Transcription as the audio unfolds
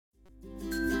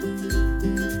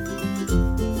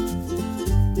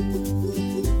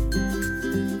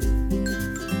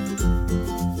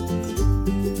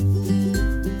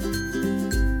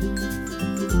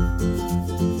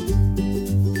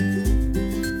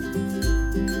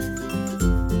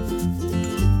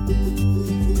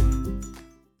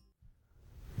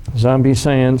Zombie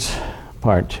Science,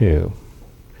 Part 2.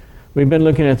 We've been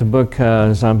looking at the book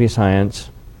Zombie Science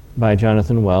by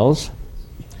Jonathan Wells,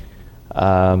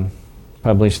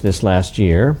 published this last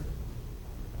year.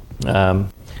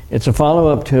 It's a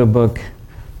follow-up to a book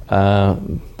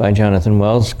by Jonathan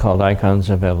Wells called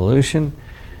Icons of Evolution.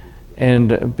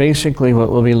 And basically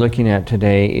what we'll be looking at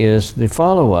today is the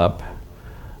follow-up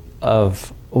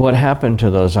of what happened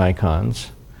to those icons.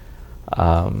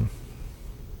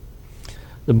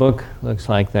 The book looks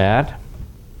like that.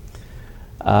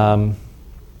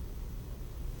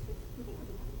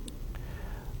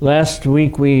 Last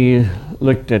week we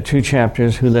looked at 2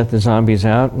 chapters, Who Let the Zombies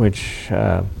Out, which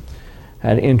had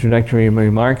introductory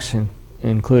remarks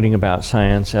including about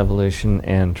science, evolution,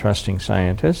 and trusting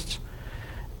scientists.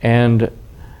 And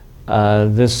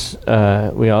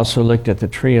we also looked at the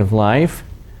Tree of Life,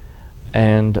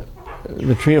 and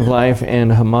the Tree of Life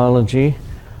and homology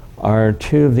are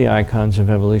 2 of the icons of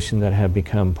evolution that have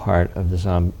become part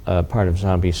of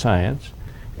zombie science,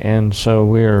 and so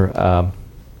we're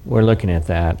looking at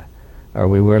that, or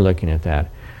we were looking at that.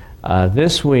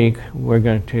 This week we're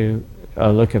going to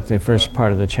look at the first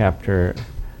part of the chapter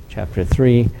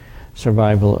 3,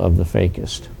 Survival of the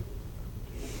Fakest.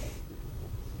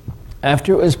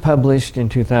 After it was published in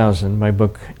 2000, my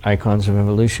book Icons of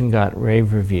Evolution got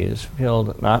rave reviews,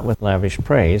 filled not with lavish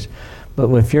praise, but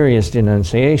with furious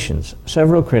denunciations.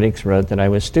 Several critics wrote that I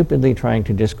was stupidly trying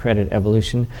to discredit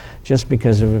evolution just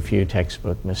because of a few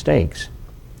textbook mistakes.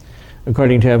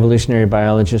 According to evolutionary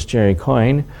biologist Jerry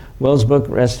Coyne, Wells' book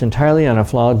rests entirely on a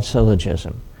flawed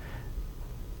syllogism.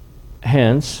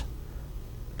 Hence,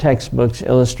 textbooks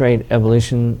illustrate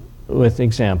evolution with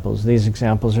examples. These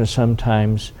examples are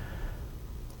sometimes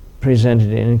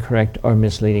presented in incorrect or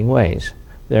misleading ways.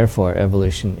 Therefore,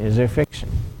 evolution is a fiction.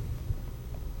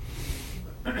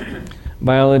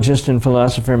 Biologist and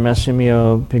philosopher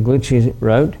Massimo Pigliucci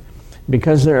wrote,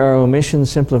 because there are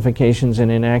omissions, simplifications,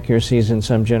 and inaccuracies in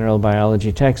some general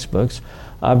biology textbooks,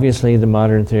 obviously the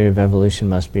modern theory of evolution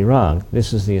must be wrong.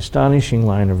 This is the astonishing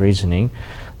line of reasoning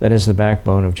that is the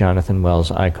backbone of Jonathan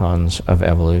Wells' Icons of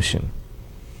Evolution.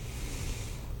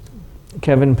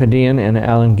 Kevin Padian and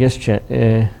Alan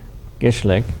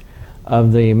Gischlik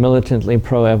of the militantly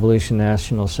pro-evolution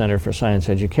National Center for Science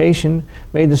Education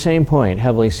made the same point,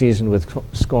 heavily seasoned with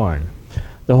scorn.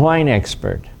 The whine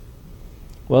expert.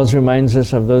 Wells reminds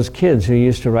us of those kids who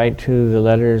used to write to the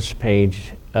letters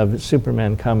page of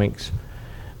Superman comics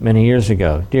many years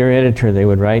ago. Dear editor, they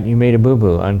would write, you made a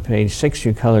boo-boo. On page 6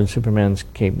 you colored Superman's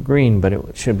cape green, but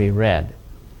it should be red.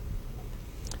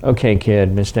 Okay,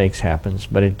 kid, mistakes happens,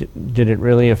 but did it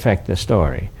really affect the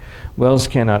story? Wells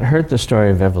cannot hurt the story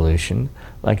of evolution.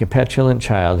 Like a petulant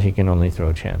child, he can only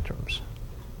throw tantrums.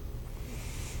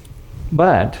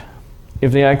 But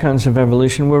if the icons of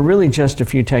evolution were really just a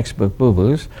few textbook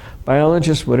boo-boos,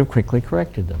 biologists would have quickly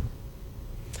corrected them.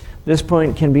 This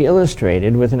point can be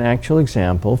illustrated with an actual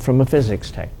example from a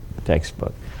physics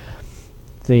textbook.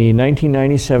 The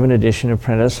 1997 edition of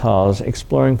Prentice Hall's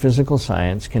Exploring Physical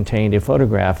Science contained a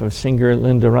photograph of singer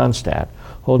Linda Ronstadt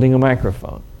holding a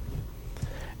microphone.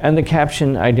 And the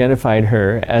caption identified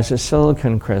her as a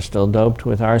silicon crystal doped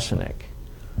with arsenic.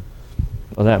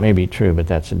 Well, that may be true, but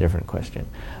that's a different question.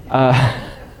 The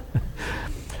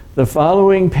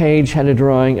following page had a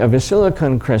drawing of a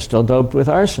silicon crystal doped with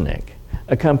arsenic,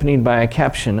 accompanied by a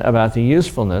caption about the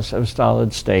usefulness of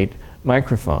solid-state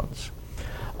microphones.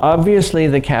 Obviously,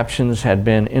 the captions had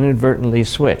been inadvertently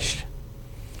switched.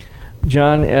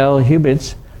 John L.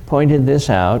 Hubitz pointed this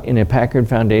out in a Packard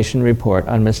Foundation report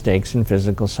on mistakes in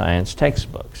physical science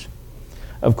textbooks.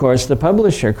 Of course, the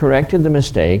publisher corrected the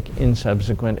mistake in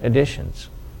subsequent editions.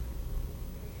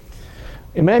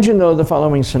 Imagine, though, the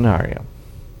following scenario.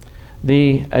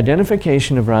 The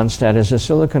identification of Ronstadt as a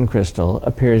silicon crystal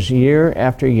appears year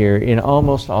after year in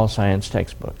almost all science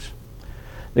textbooks.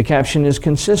 The caption is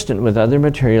consistent with other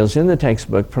materials in the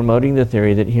textbook promoting the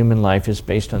theory that human life is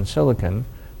based on silicon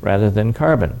rather than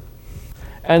carbon.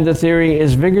 And the theory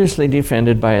is vigorously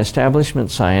defended by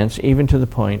establishment science, even to the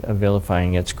point of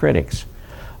vilifying its critics.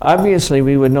 Obviously,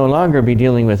 we would no longer be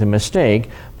dealing with a mistake,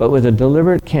 but with a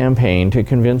deliberate campaign to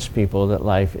convince people that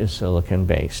life is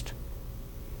silicon-based.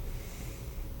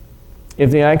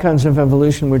 If the icons of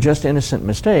evolution were just innocent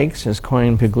mistakes, as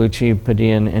Coyne, Pigliucci,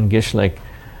 Padian, and Gischlik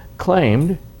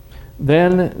claimed,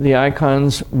 then the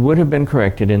icons would have been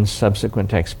corrected in subsequent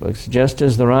textbooks, just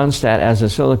as the Ronstadt as a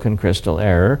silicon crystal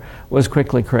error was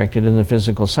quickly corrected in the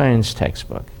physical science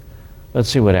textbook. Let's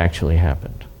see what actually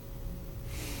happened.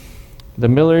 The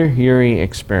Miller-Urey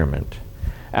experiment.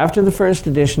 After the first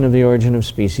edition of The Origin of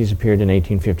Species appeared in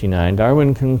 1859,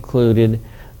 Darwin concluded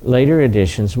later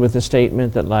editions with the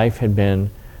statement that life had been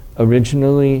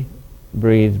originally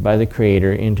breathed by the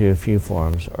Creator into a few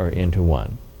forms or into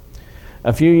one.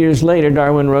 A few years later,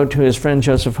 Darwin wrote to his friend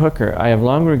Joseph Hooker, "I have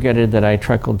long regretted that I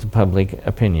truckled to public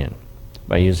opinion,"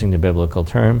 by using the biblical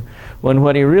term, when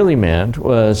what he really meant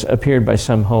was appeared by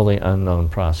some wholly unknown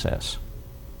process.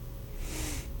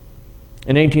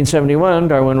 In 1871,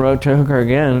 Darwin wrote to Hooker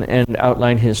again and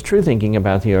outlined his true thinking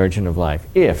about the origin of life.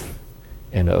 If,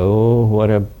 and oh,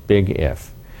 what a big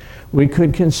if, we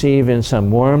could conceive in some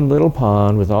warm little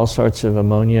pond with all sorts of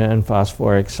ammonia and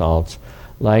phosphoric salts,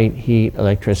 light, heat,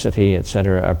 electricity,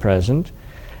 etc. are present,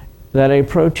 that a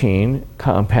protein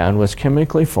compound was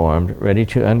chemically formed, ready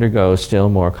to undergo still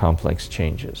more complex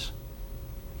changes.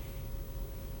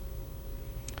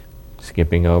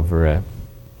 Skipping over a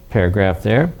paragraph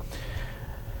there.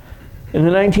 In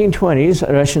the 1920s,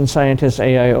 Russian scientist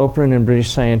A.I. Operin and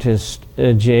British scientist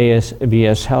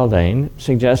B.S. Haldane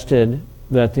suggested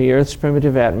that the Earth's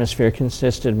primitive atmosphere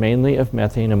consisted mainly of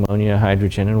methane, ammonia,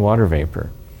 hydrogen, and water vapor.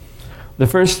 The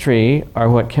first three are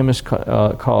what chemists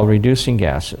call reducing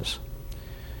gases.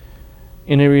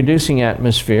 In a reducing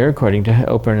atmosphere, according to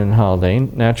Operin and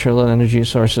Haldane, natural energy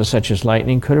sources such as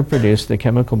lightning could have produced the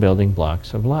chemical building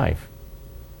blocks of life.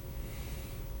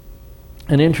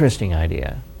 An interesting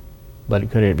idea,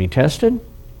 but could it be tested?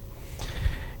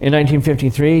 In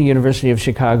 1953, University of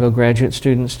Chicago graduate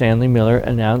student Stanley Miller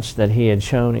announced that he had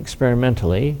shown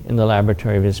experimentally, in the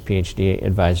laboratory of his PhD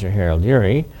advisor Harold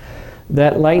Urey,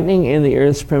 that lightning in the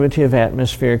Earth's primitive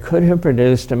atmosphere could have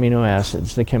produced amino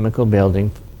acids, the chemical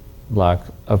building block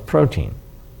of protein.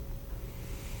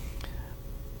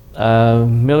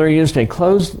 Miller used a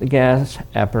closed gas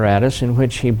apparatus in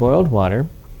which he boiled water,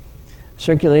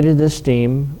 circulated the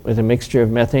steam with a mixture of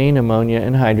methane, ammonia,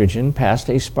 and hydrogen past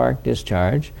a spark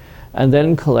discharge, and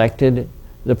then collected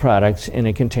the products in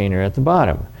a container at the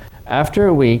bottom. After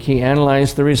a week, he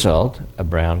analyzed the result, a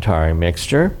brown tarry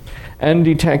mixture, and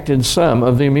detected some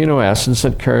of the amino acids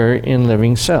that occur in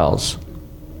living cells.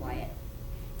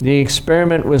 The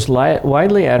experiment was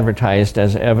widely advertised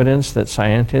as evidence that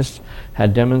scientists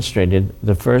had demonstrated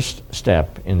the first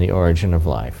step in the origin of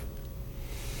life.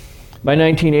 By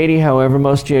 1980, however,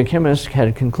 most geochemists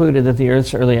had concluded that the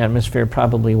Earth's early atmosphere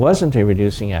probably wasn't a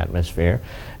reducing atmosphere,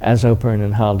 as Operin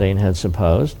and Haldane had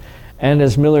supposed, and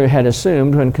as Miller had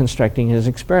assumed when constructing his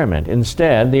experiment.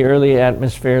 Instead, the early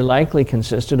atmosphere likely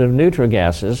consisted of neutral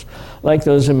gases like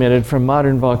those emitted from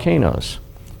modern volcanoes,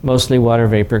 mostly water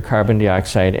vapor, carbon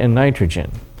dioxide, and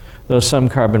nitrogen, though some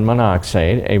carbon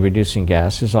monoxide, a reducing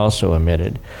gas, is also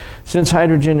emitted. Since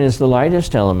hydrogen is the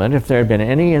lightest element, if there had been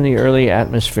any in the early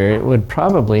atmosphere, it would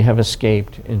probably have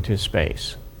escaped into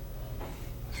space.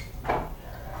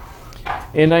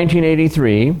 In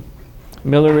 1983,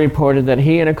 Miller reported that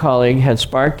he and a colleague had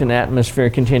sparked an atmosphere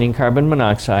containing carbon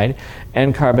monoxide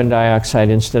and carbon dioxide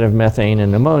instead of methane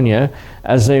and ammonia,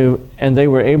 and they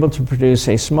were able to produce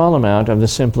a small amount of the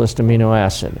simplest amino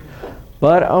acid,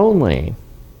 but only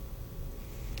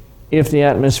if the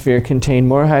atmosphere contained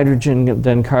more hydrogen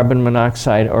than carbon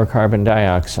monoxide or carbon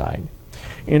dioxide.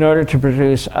 In order to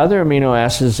produce other amino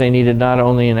acids, they needed not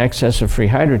only an excess of free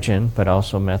hydrogen, but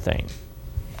also methane.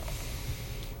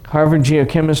 Harvard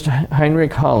geochemist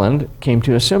Heinrich Holland came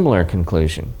to a similar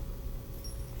conclusion.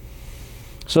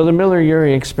 So the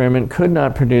Miller-Urey experiment could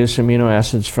not produce amino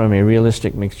acids from a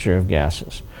realistic mixture of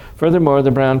gases. Furthermore,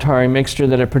 the brown tarry mixture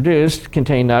that it produced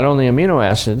contained not only amino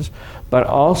acids, but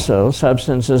also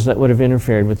substances that would have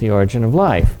interfered with the origin of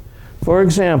life. For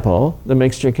example, the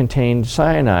mixture contained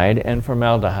cyanide and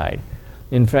formaldehyde.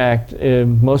 In fact,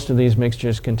 most of these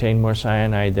mixtures contain more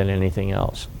cyanide than anything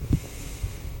else.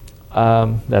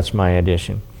 That's my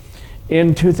addition.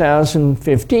 In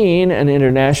 2015, an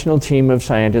international team of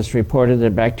scientists reported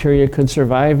that bacteria could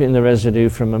survive in the residue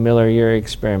from a Miller-Urey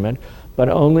experiment, but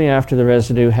only after the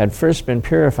residue had first been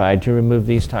purified to remove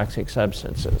these toxic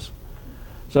substances.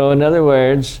 So in other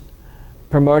words,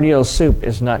 primordial soup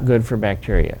is not good for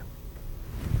bacteria.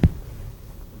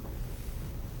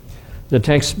 The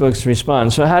textbooks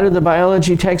respond. So how did the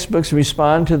biology textbooks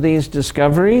respond to these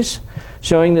discoveries,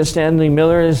 showing that Stanley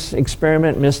Miller's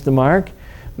experiment missed the mark?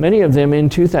 Many of them in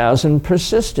 2000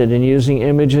 persisted in using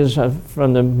images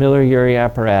from the Miller-Urey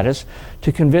apparatus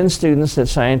to convince students that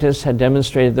scientists had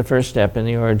demonstrated the first step in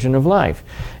the origin of life.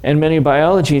 And many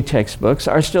biology textbooks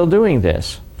are still doing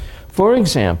this. For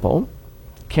example,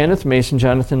 Kenneth Mason,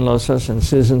 Jonathan Losos, and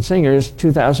Susan Singer's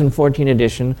 2014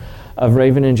 edition of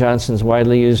Raven and Johnson's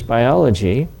widely used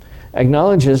biology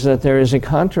acknowledges that there is a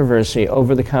controversy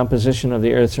over the composition of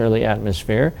the Earth's early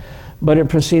atmosphere, but it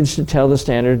proceeds to tell the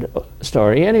standard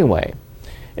story anyway.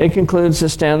 It concludes that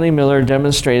Stanley Miller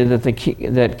demonstrated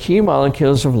that key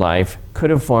molecules of life could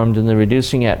have formed in the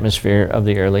reducing atmosphere of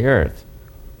the early Earth.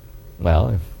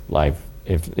 Well,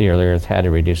 if the early Earth had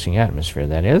a reducing atmosphere,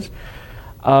 that is.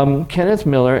 Kenneth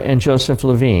Miller and Joseph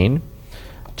Levine,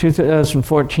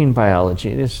 2014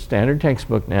 biology. This is a standard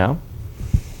textbook now.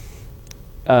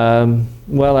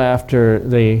 Well after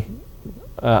the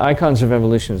Icons of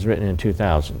Evolution was written in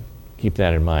 2000. Keep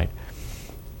that in mind.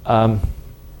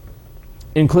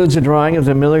 Includes a drawing of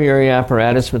the Miller-Urey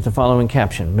apparatus with the following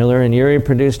caption: Miller and Urey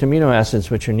produced amino acids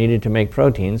which are needed to make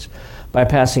proteins by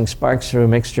passing sparks through a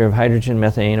mixture of hydrogen,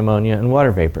 methane, ammonia, and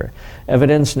water vapor.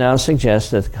 Evidence now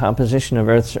suggests that the composition of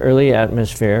Earth's early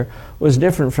atmosphere was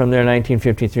different from their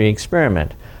 1953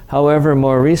 experiment. However,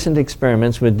 more recent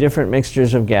experiments with different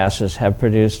mixtures of gases have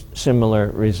produced similar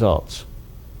results.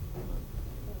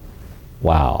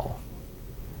 Wow.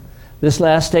 This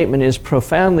last statement is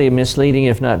profoundly misleading,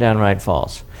 if not downright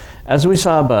false. As we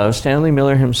saw above, Stanley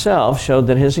Miller himself showed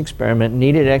that his experiment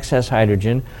needed excess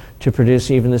hydrogen to produce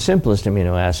even the simplest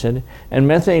amino acid, and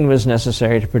methane was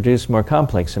necessary to produce more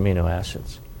complex amino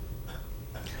acids.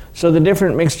 So the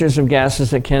different mixtures of gases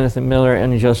that Kenneth Miller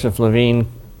and Joseph Levine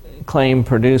claim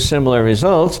produce similar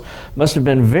results must have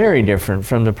been very different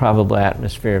from the probable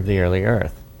atmosphere of the early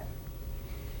Earth.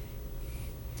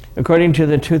 According to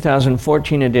the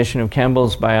 2014 edition of Campbell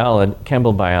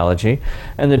Biology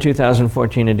and the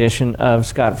 2014 edition of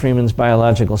Scott Freeman's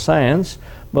Biological Science,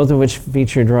 both of which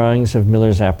feature drawings of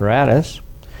Miller's apparatus,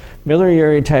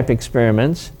 Miller-Urey type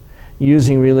experiments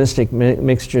using realistic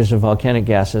mixtures of volcanic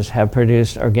gases have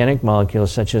produced organic molecules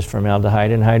such as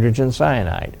formaldehyde and hydrogen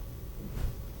cyanide.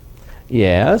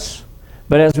 Yes,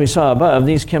 but as we saw above,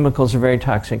 these chemicals are very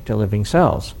toxic to living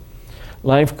cells.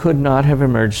 Life could not have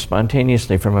emerged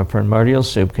spontaneously from a primordial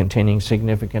soup containing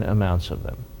significant amounts of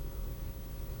them.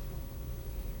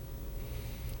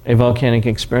 A volcanic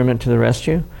experiment to the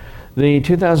rescue. The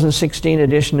 2016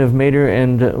 edition of Mader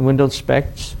and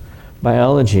Windelspecht's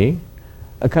Biology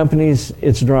accompanies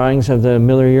its drawings of the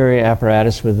Miller-Urey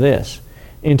apparatus with this.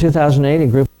 In 2008, a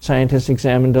group of scientists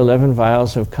examined 11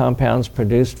 vials of compounds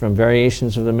produced from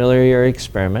variations of the Miller-Urey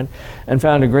experiment and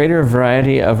found a greater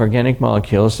variety of organic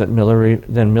molecules than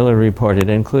Miller reported,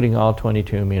 including all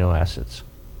 22 amino acids.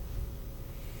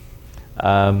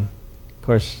 Of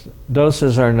course,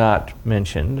 doses are not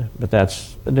mentioned, but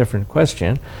that's a different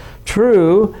question.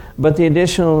 True, but the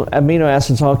additional amino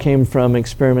acids all came from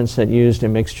experiments that used a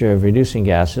mixture of reducing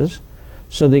gases.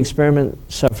 So the experiment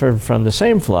suffered from the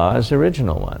same flaw as the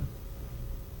original one.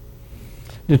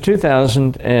 The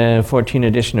 2014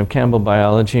 edition of Campbell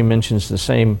Biology mentions the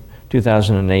same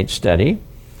 2008 study.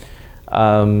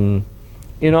 In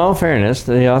all fairness,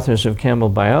 the authors of Campbell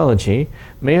Biology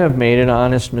may have made an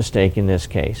honest mistake in this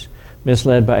case,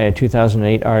 misled by a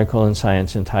 2008 article in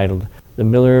Science entitled The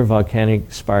Miller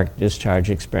Volcanic Spark Discharge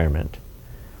Experiment.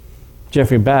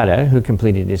 Jeffrey Bada, who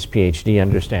completed his PhD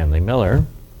under Stanley Miller,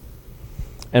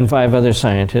 and 5 other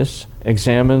scientists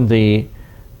examined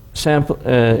samples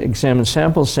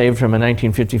saved from a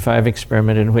 1955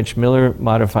 experiment in which Miller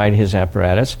modified his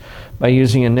apparatus by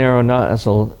using a narrow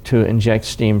nozzle to inject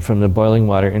steam from the boiling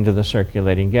water into the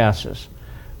circulating gases,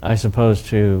 I suppose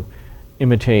to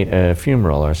imitate a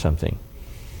fumarole or something.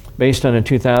 Based on a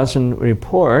 2000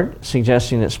 report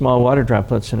suggesting that small water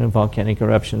droplets in volcanic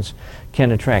eruptions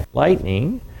can attract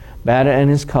lightning, Bada and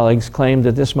his colleagues claimed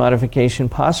that this modification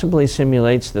possibly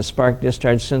simulates the spark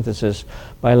discharge synthesis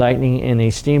by lightning in a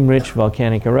steam-rich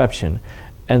volcanic eruption,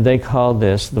 and they called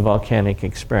this the volcanic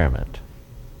experiment.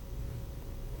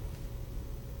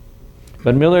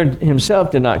 But Miller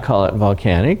himself did not call it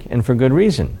volcanic, and for good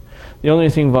reason. The only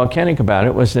thing volcanic about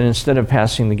it was that instead of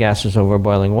passing the gases over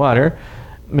boiling water,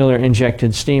 Miller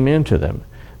injected steam into them.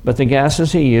 But the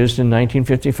gases he used in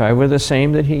 1955 were the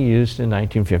same that he used in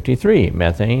 1953: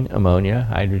 methane, ammonia,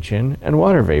 hydrogen, and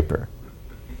water vapor.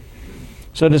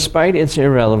 So despite its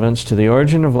irrelevance to the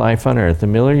origin of life on Earth, the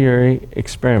Miller-Urey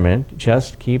experiment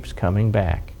just keeps coming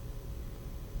back.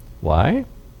 Why?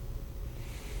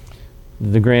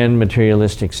 The grand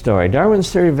materialistic story.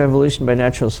 Darwin's theory of evolution by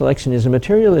natural selection is a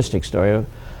materialistic story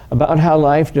about how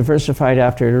life diversified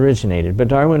after it originated. But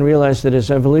Darwin realized that his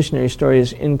evolutionary story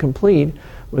is incomplete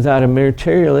without a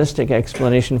materialistic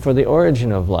explanation for the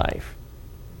origin of life.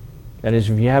 That is,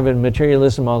 if you have a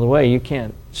materialism all the way, you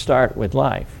can't start with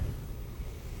life.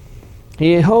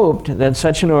 He hoped that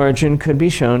such an origin could be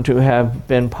shown to have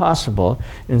been possible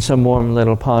in some warm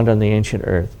little pond on the ancient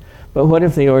Earth. But what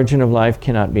if the origin of life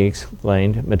cannot be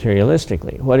explained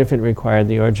materialistically? What if it required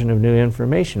the origin of new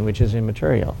information, which is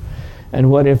immaterial? And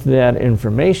what if that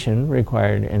information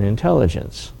required an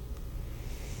intelligence?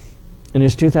 In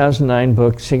his 2009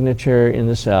 book, Signature in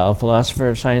the Cell, philosopher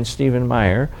of science Stephen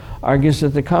Meyer argues that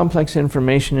the complex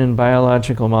information in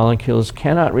biological molecules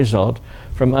cannot result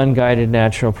from unguided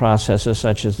natural processes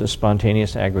such as the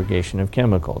spontaneous aggregation of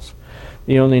chemicals.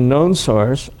 The only known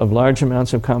source of large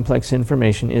amounts of complex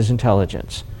information is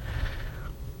intelligence.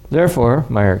 Therefore,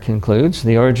 Meyer concludes,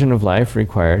 the origin of life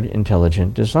required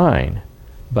intelligent design.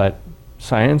 But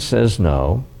science says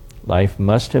no, life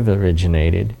must have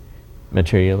originated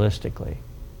materialistically.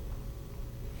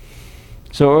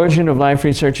 So origin of life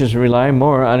researchers rely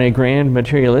more on a grand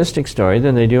materialistic story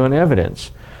than they do on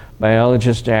evidence.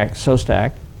 Biologist Jack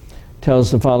Sostak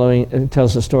tells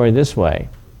the story this way.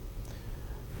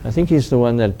 I think he's the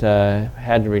one that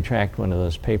had to retract one of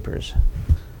those papers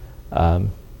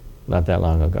not that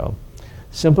long ago.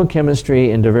 Simple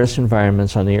chemistry in diverse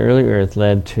environments on the early Earth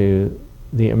led to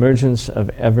the emergence of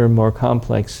ever more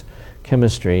complex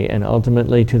chemistry and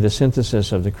ultimately to the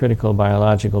synthesis of the critical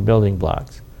biological building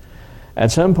blocks.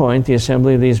 At some point, the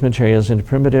assembly of these materials into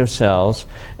primitive cells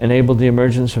enabled the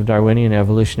emergence of Darwinian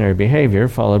evolutionary behavior,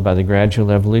 followed by the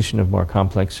gradual evolution of more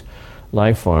complex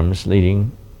life forms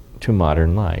leading to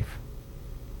modern life.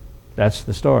 That's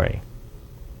the story.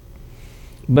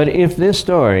 But this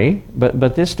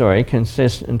story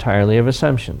consists entirely of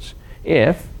assumptions.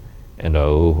 If, and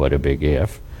oh, what a big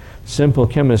if, simple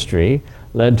chemistry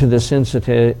led to the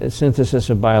synthesis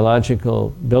of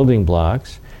biological building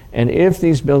blocks, and if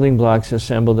these building blocks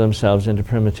assemble themselves into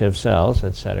primitive cells,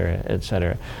 etc.,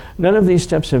 etc., none of these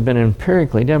steps have been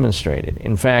empirically demonstrated.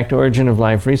 In fact, origin of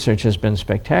life research has been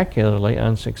spectacularly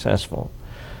unsuccessful.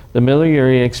 The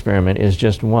Miller-Urey experiment is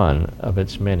just one of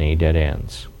its many dead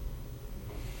ends.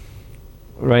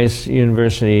 Rice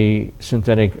University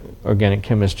synthetic organic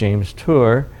chemist James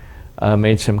Tour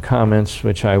made some comments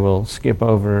which I will skip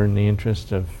over in the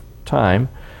interest of time.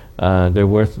 They're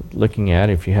worth looking at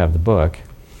if you have the book.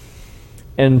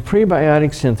 And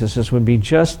prebiotic synthesis would be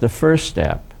just the first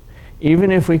step.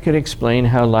 Even if we could explain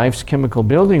how life's chemical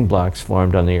building blocks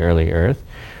formed on the early Earth,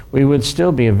 we would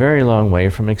still be a very long way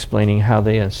from explaining how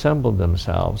they assembled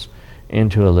themselves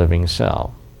into a living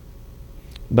cell.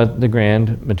 But the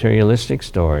grand materialistic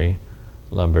story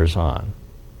lumbers on.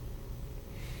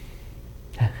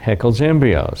 Haeckel's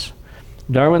embryos.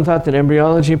 Darwin thought that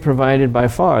embryology provided by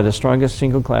far the strongest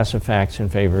single class of facts in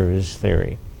favor of his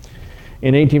theory.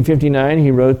 In 1859,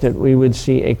 he wrote that we would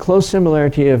see a close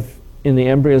similarity in the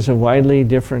embryos of widely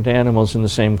different animals in the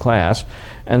same class,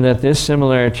 and that this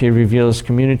similarity reveals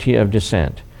community of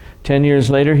descent. 10 years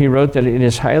later, he wrote that it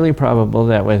is highly probable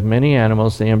that with many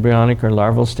animals, the embryonic or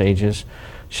larval stages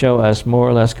show us more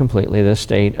or less completely the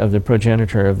state of the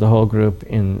progenitor of the whole group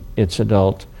in its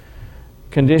adult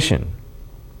condition.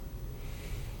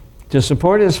 To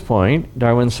support his point,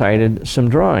 Darwin cited some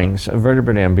drawings of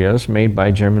vertebrate embryos made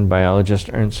by German biologist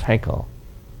Ernst Haeckel,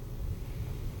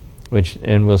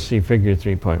 and we'll see figure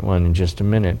 3.1 in just a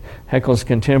minute. Haeckel's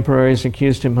contemporaries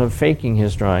accused him of faking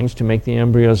his drawings to make the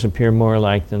embryos appear more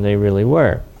alike than they really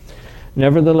were.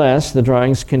 Nevertheless, the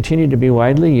drawings continue to be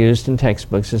widely used in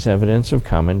textbooks as evidence of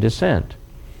common descent.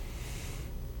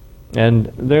 And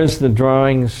there's the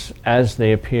drawings as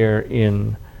they appear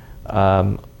in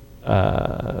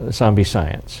Zombie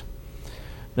Science.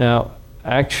 Now,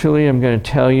 actually, I'm going to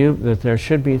tell you that there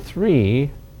should be 3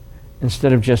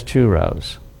 instead of just 2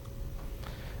 rows.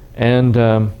 And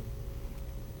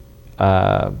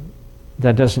that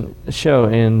doesn't show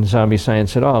in Zombie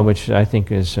Science at all, which I think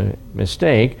is a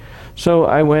mistake. So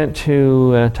I went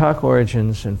to Talk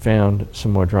Origins and found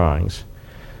some more drawings.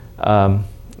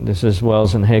 This is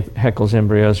Wells and Haeckel's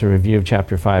Embryos, a review of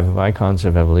Chapter 5 of Icons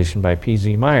of Evolution by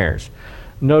P.Z. Myers,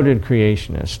 noted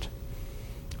creationist.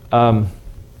 And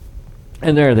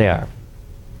there they are.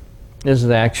 This is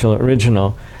the actual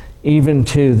original, even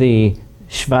to the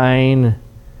Schwein,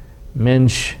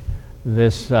 Mensch,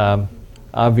 this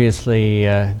obviously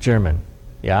German.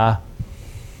 Yeah.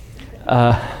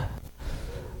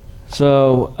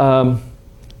 So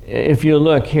if you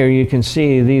look here, you can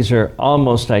see these are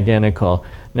almost identical.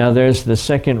 Now there's the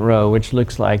second row, which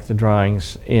looks like the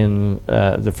drawings in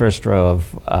the first row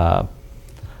of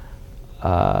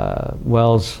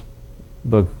Wells'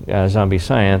 book, Zombie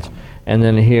Science. And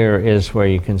then here is where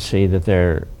you can see that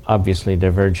they're obviously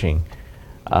diverging.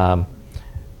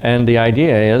 And the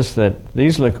idea is that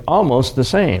these look almost the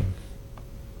same.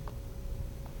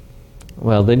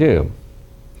 Well, they do.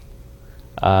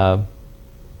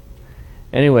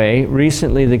 Anyway,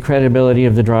 recently the credibility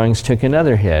of the drawings took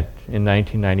another hit. In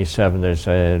 1997,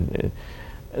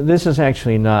 this is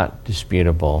actually not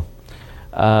disputable.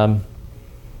 But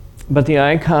the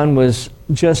icon was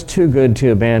just too good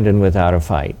to abandon without a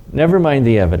fight. Never mind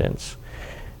the evidence.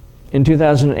 In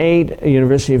 2008,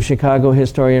 University of Chicago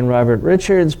historian Robert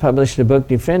Richards published a book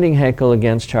defending Haeckel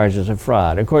against charges of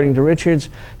fraud. According to Richards,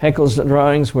 Haeckel's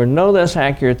drawings were no less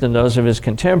accurate than those of his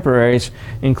contemporaries,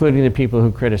 including the people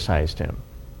who criticized him.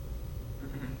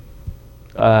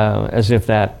 As if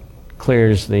that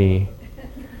clears the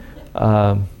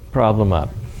problem up.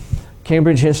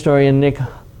 Cambridge historian Nick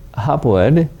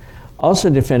Hopwood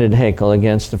also defended Haeckel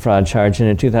against the fraud charge in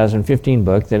a 2015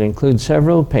 book that includes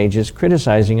several pages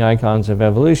criticizing icons of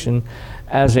evolution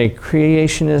as a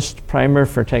creationist primer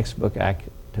for textbook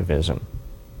activism.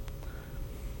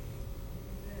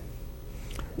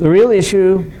 The real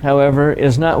issue, however,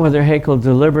 is not whether Haeckel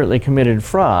deliberately committed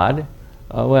fraud.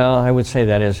 Well, I would say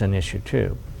that is an issue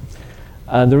too.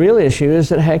 The real issue is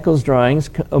that Haeckel's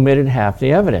drawings omitted half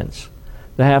the evidence,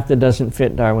 the half that doesn't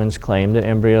fit Darwin's claim that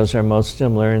embryos are most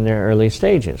similar in their early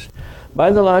stages.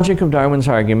 By the logic of Darwin's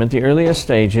argument, the earliest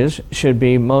stages should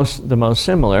be the most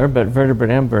similar, but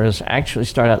vertebrate embryos actually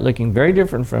start out looking very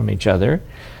different from each other.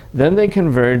 Then they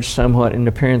converge somewhat in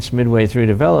appearance midway through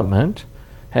development,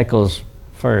 Haeckel's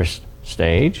first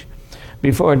stage,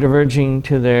 before diverging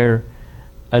to their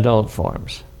adult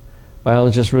forms.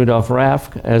 Biologist Rudolf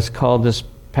Raff has called this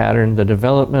pattern the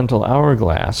developmental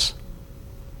hourglass,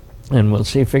 and we'll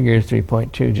see figure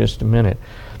 3.2 just a minute.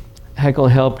 Haeckel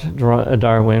helped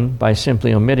Darwin by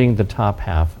simply omitting the top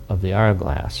half of the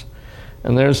hourglass.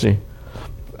 And there's the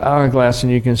hourglass,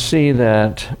 and you can see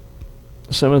that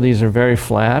some of these are very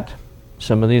flat,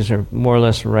 some of these are more or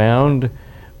less round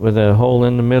with a hole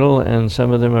in the middle, and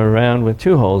some of them are round with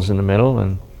two holes in the middle,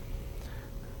 and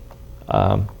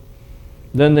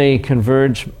then they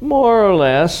converge more or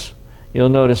less. You'll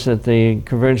notice that the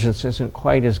convergence isn't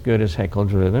quite as good as Haeckel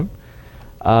drew them.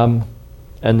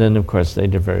 And then, of course, they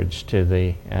diverge to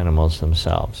the animals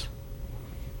themselves.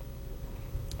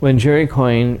 When Jerry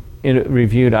Coyne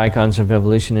reviewed Icons of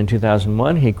Evolution in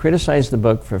 2001, he criticized the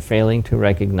book for failing to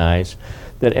recognize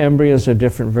that embryos of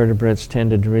different vertebrates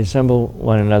tended to resemble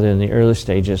one another in the early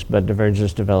stages, but diverge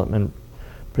as development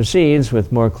proceeds,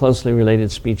 with more closely related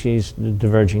species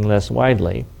diverging less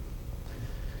widely,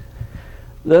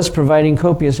 thus providing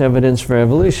copious evidence for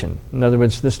evolution. In other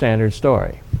words, the standard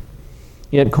story.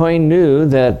 Yet Coyne knew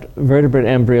that vertebrate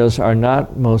embryos are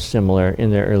not most similar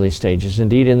in their early stages.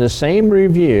 Indeed, in the same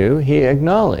review, he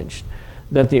acknowledged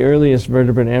that the earliest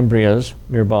vertebrate embryos,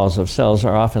 mere balls of cells,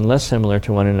 are often less similar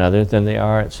to one another than they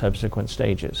are at subsequent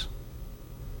stages.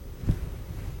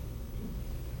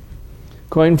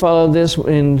 Coyne followed this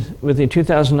with a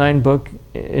 2009 book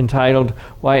entitled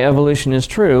Why Evolution is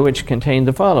True, which contained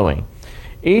the following.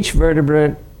 Each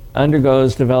vertebrate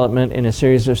undergoes development in a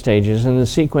series of stages, and the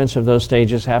sequence of those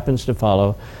stages happens to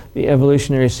follow the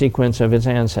evolutionary sequence of its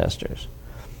ancestors.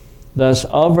 Thus,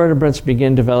 all vertebrates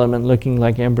begin development looking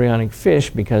like embryonic fish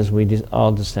because we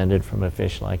all descended from a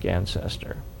fish-like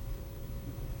ancestor.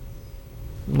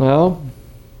 Well,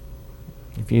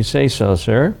 if you say so,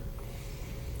 sir.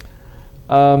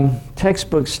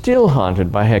 Textbooks still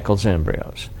haunted by Haeckel's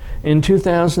embryos. In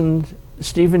 2000,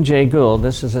 Stephen Jay Gould,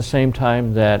 this is the same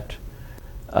time that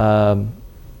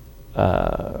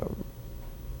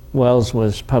Wells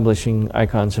was publishing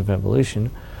Icons of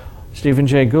Evolution, Stephen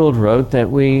Jay Gould wrote that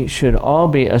we should all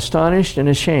be astonished and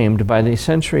ashamed by the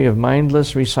century of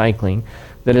mindless recycling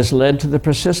that has led to the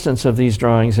persistence of these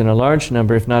drawings in a large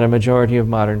number, if not a majority, of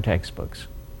modern textbooks.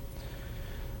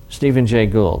 Stephen Jay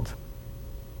Gould.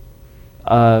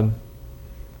 Not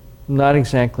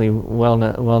exactly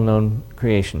well-known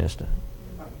creationist.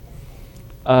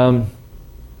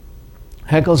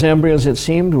 Haeckel's embryos, it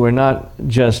seemed, were not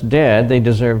just dead, they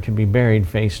deserved to be buried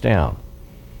face down.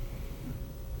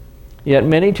 Yet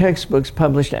many textbooks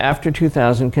published after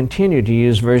 2000 continue to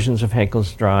use versions of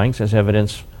Haeckel's drawings as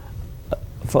evidence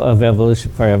for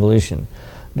evolution.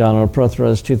 Donald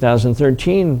Prothero's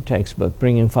 2013 textbook,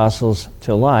 Bringing Fossils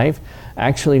to Life,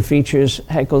 actually features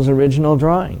Haeckel's original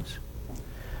drawings.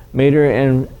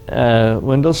 Mader and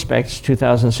Wendell-Specht's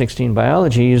 2016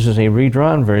 Biology uses a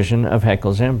redrawn version of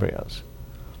Haeckel's embryos.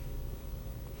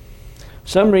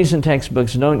 Some recent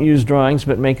textbooks don't use drawings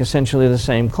but make essentially the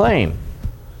same claim.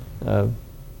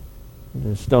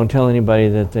 Just don't tell anybody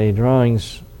that the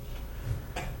drawings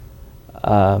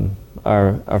are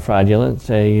fraudulent.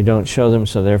 Say you don't show them,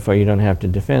 so therefore you don't have to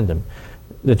defend them.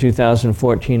 The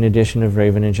 2014 edition of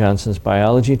Raven and Johnson's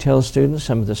Biology tells students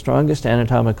some of the strongest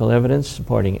anatomical evidence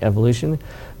supporting evolution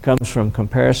comes from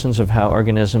comparisons of how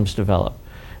organisms develop.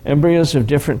 Embryos of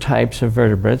different types of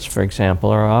vertebrates, for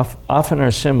example, often are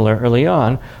similar early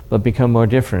on, but become more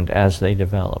different as they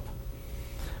develop.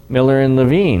 Miller and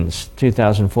Levine's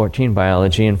 2014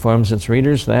 Biology informs its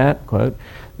readers that, quote,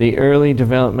 The early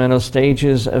developmental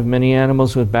stages of many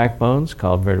animals with backbones,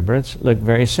 called vertebrates, look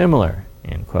very similar,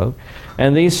 end quote.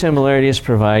 And these similarities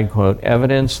provide, quote,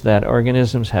 evidence that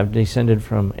organisms have descended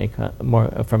from a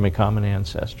common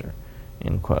ancestor,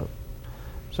 end quote.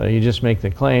 So you just make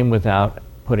the claim without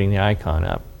putting the icon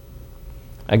up.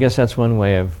 I guess that's one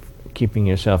way of keeping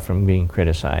yourself from being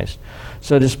criticized.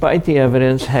 So despite the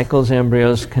evidence, Haeckel's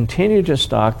embryos continue to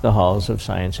stalk the halls of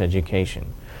science education.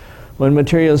 When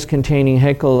materials containing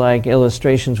Haeckel-like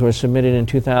illustrations were submitted in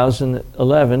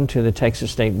 2011 to the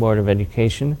Texas State Board of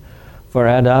Education for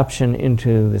adoption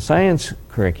into the science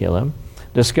curriculum,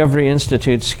 Discovery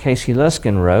Institute's Casey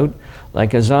Luskin wrote,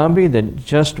 "Like a zombie that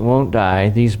just won't die,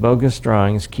 these bogus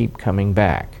drawings keep coming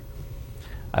back."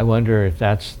 I wonder if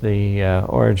that's the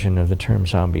origin of the term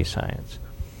zombie science.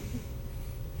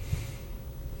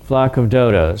 Flock of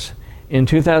dodos. In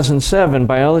 2007,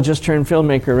 biologist turned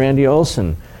filmmaker Randy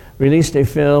Olson released a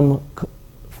film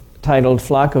titled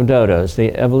Flock of Dodos,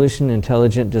 The Evolution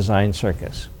Intelligent Design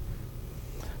Circus.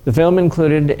 The film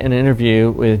included an interview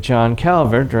with John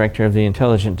Calvert, director of the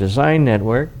Intelligent Design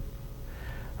Network,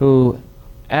 who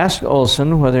asked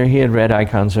Olson whether he had read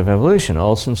Icons of Evolution.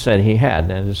 Olson said he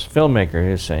had, and it's a filmmaker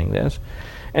who's saying this,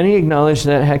 and he acknowledged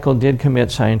that Haeckel did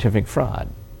commit scientific fraud.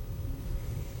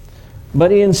 But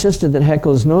he insisted that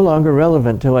Haeckel is no longer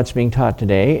relevant to what's being taught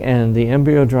today, and the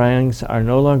embryo drawings are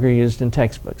no longer used in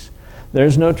textbooks.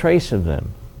 There's no trace of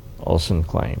them, Olson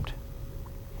claimed.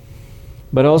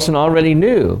 But Olson already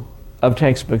knew of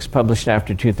textbooks published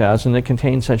after 2000 that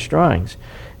contained such drawings.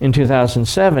 In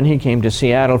 2007, he came to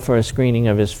Seattle for a screening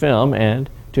of his film and,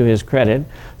 to his credit,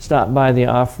 stopped by the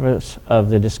office of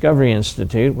the Discovery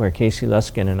Institute, where Casey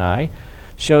Luskin and I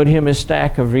showed him a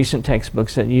stack of recent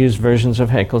textbooks that used versions of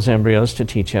Haeckel's embryos to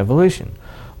teach evolution.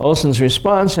 Olson's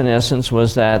response, in essence,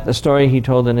 was that the story he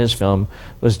told in his film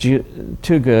was too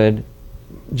good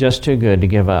to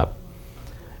give up.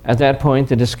 At that point,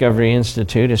 the Discovery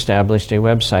Institute established a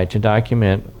website to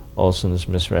document Olson's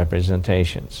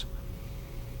misrepresentations.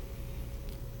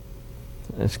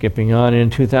 Skipping on, in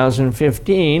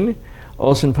 2015,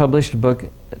 Olson published a book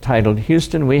titled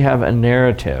Houston, We Have a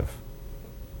Narrative,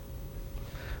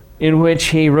 in which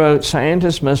he wrote,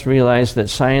 "Scientists must realize that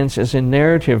science is a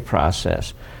narrative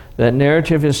process, that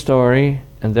narrative is story,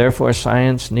 and therefore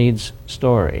science needs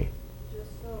story,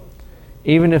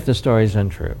 even if the story is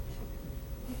untrue."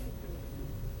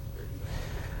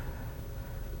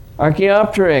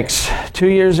 Archaeopteryx. 2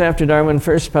 years after Darwin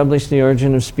first published The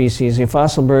Origin of Species, a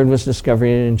fossil bird was discovered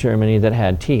in Germany that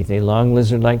had teeth, a long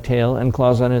lizard-like tail, and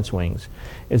claws on its wings.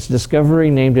 Its discovery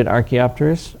named it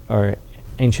Archaeopteryx, or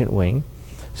ancient wing.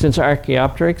 Since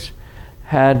Archaeopteryx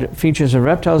had features of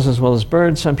reptiles as well as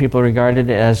birds, some people regarded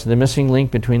it as the missing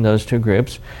link between those two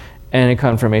groups and a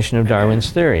confirmation of Darwin's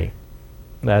theory.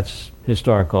 That's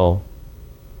historical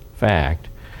fact.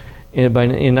 In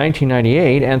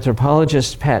 1998,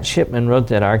 anthropologist Pat Shipman wrote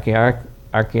that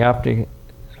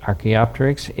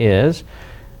Archaeopteryx is,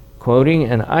 quoting,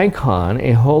 "an icon,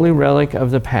 a holy relic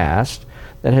of the past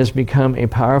that has become a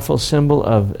powerful symbol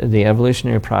of the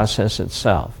evolutionary process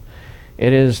itself.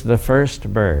 It is the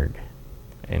first bird,"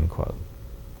 end quote.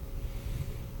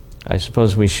 I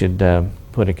suppose we should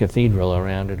put a cathedral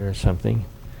around it or something.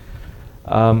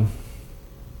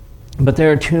 But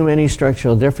there are too many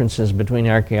structural differences between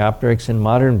Archaeopteryx and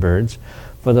modern birds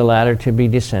for the latter to be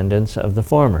descendants of the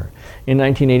former. In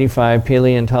 1985,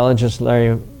 paleontologist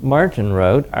Larry Martin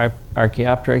wrote,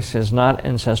 Archaeopteryx is not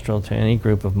ancestral to any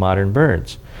group of modern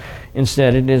birds.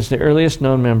 Instead, it is the earliest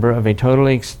known member of a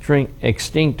totally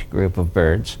extinct group of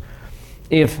birds.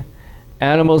 If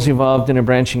animals evolved in a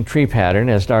branching tree pattern,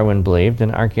 as Darwin believed,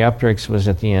 then Archaeopteryx was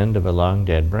at the end of a long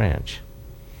dead branch.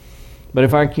 But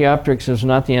if Archaeopteryx is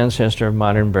not the ancestor of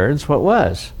modern birds, what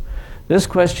was? This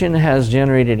question has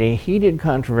generated a heated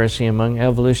controversy among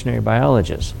evolutionary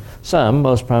biologists. Some,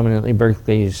 most prominently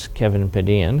Berkeley's Kevin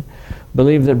Padian,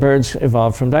 believe that birds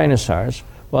evolved from dinosaurs,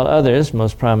 while others,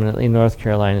 most prominently North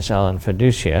Carolina's Alan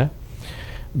Fiducia,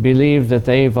 believe that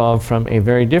they evolved from a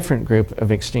very different group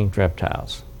of extinct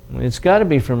reptiles. It's got to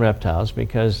be from reptiles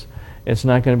because it's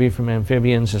not going to be from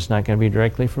amphibians, it's not going to be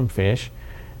directly from fish,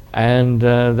 and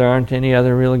there aren't any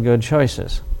other really good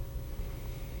choices.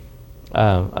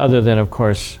 Other than, of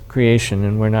course, creation,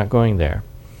 and we're not going there.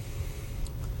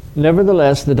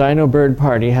 Nevertheless, the Dino Bird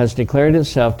Party has declared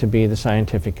itself to be the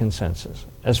scientific consensus.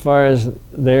 As far as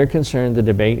they're concerned, the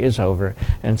debate is over,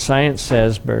 and science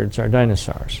says birds are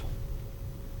dinosaurs.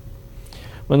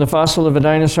 When the fossil of a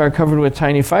dinosaur covered with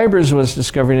tiny fibers was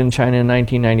discovered in China in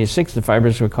 1996, the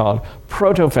fibers were called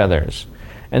protofeathers,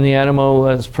 and the animal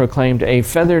was proclaimed a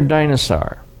feathered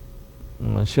dinosaur.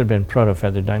 It should have been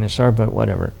proto-feathered dinosaur, but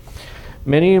whatever.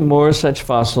 Many more such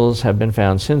fossils have been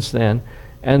found since then,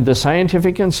 and the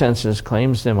scientific consensus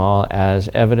claims them all as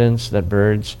evidence that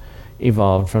birds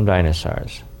evolved from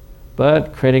dinosaurs.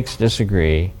 But critics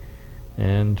disagree,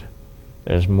 and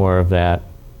there's more of that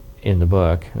in the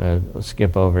book. We'll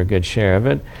skip over a good share of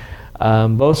it.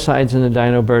 Both sides in the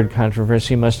dino-bird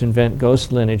controversy must invent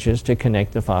ghost lineages to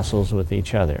connect the fossils with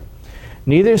each other.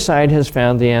 Neither side has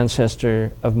found the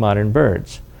ancestor of modern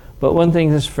birds, but one thing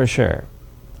is for sure: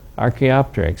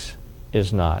 Archaeopteryx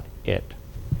is not it.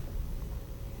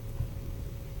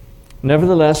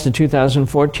 Nevertheless, the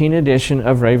 2014 edition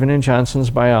of Raven and Johnson's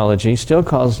Biology still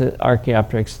calls it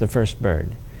Archaeopteryx the first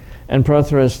bird, and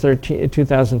Prothero's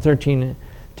 2013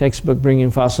 textbook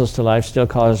Bringing Fossils to Life still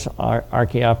calls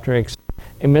Archaeopteryx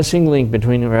a missing link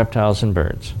between reptiles and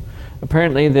birds.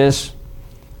 Apparently, this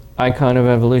icon of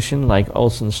evolution, like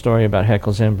Olson's story about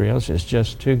Haeckel's embryos, is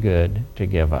just too good to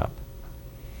give up.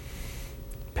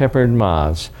 Peppered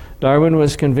moths. Darwin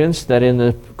was convinced that in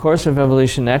the course of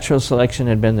evolution, natural selection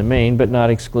had been the main but not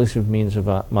exclusive means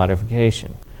of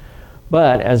modification.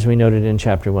 But, as we noted in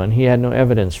Chapter 1, he had no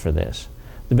evidence for this.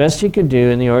 The best he could do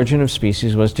in The Origin of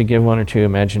Species was to give one or two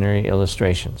imaginary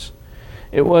illustrations.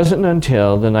 It wasn't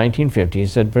until the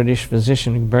 1950s that British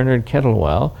physician Bernard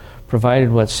Kettlewell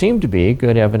provided what seemed to be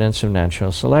good evidence of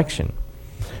natural selection.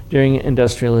 During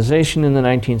industrialization in the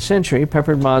 19th century,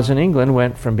 peppered moths in England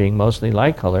went from being mostly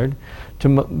light-colored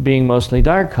to being mostly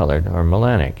dark-colored, or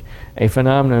melanic, a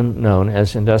phenomenon known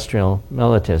as industrial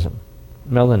melanism.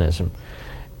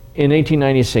 In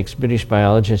 1896, British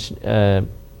biologist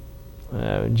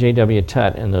J.W.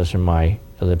 Tutt, and those are my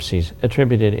ellipses,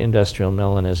 attributed industrial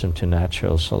melanism to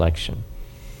natural selection.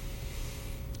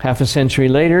 Half a century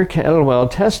later, Kettlewell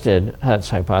tested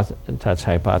Tutt's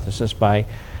hypothesis by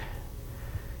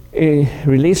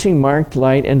releasing marked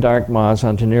light and dark moths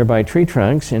onto nearby tree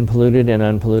trunks in polluted and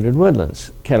unpolluted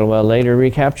woodlands. Kettlewell later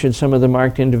recaptured some of the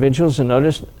marked individuals and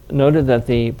noted that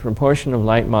the proportion of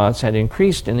light moths had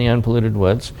increased in the unpolluted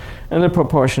woods and the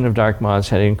proportion of dark moths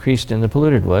had increased in the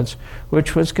polluted woods,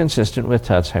 which was consistent with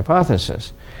Tutt's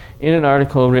hypothesis. In an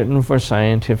article written for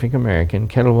Scientific American,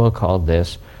 Kettlewell called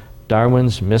this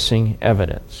Darwin's missing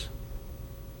evidence.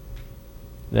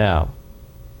 Now,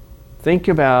 think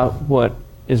about what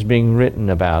is being written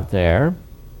about there.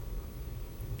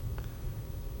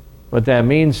 What that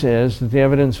means is that the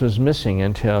evidence was missing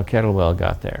until Kettlewell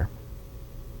got there.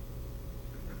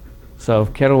 So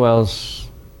if Kettlewell's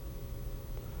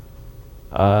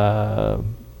data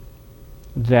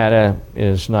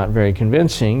is not very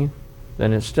convincing,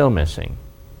 then it's still missing.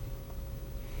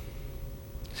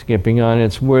 Skipping on,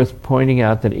 it's worth pointing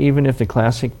out that even if the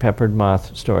classic peppered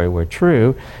moth story were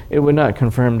true, it would not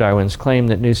confirm Darwin's claim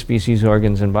that new species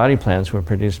organs and body plans were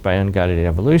produced by unguided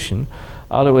evolution.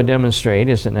 All it would demonstrate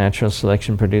is that natural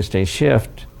selection produced a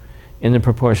shift in the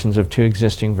proportions of two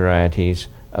existing varieties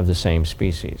of the same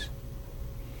species.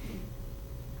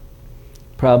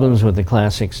 Problems with the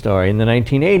classic story. In the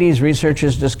 1980s,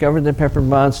 researchers discovered that peppered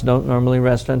moths don't normally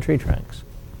rest on tree trunks.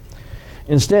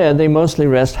 Instead, they mostly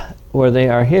rest where they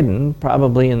are hidden,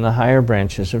 probably in the higher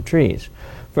branches of trees.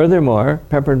 Furthermore,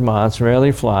 peppered moths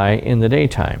rarely fly in the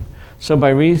daytime. So by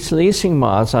releasing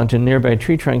moths onto nearby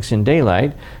tree trunks in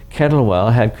daylight,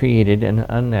 Kettlewell had created an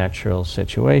unnatural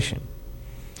situation.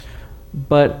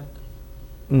 But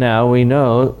now we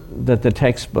know that the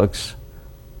textbook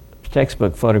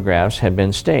photographs had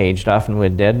been staged, often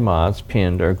with dead moths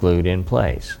pinned or glued in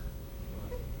place.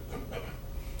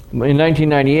 In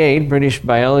 1998, British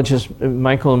biologist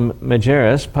Michael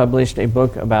Majerus published a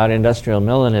book about industrial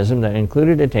melanism that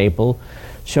included a table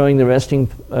showing the resting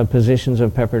positions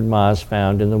of peppered moths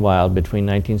found in the wild between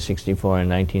 1964 and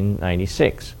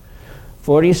 1996.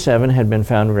 47 had been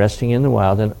found resting in the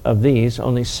wild, and of these,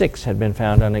 only 6 had been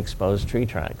found on exposed tree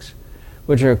trunks,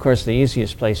 which are, of course, the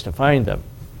easiest place to find them.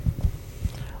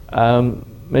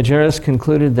 Majerus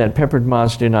concluded that peppered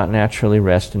moths do not naturally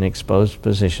rest in exposed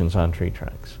positions on tree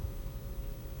trunks.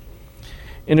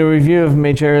 In a review of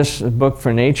Majerus' book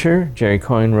for Nature, Jerry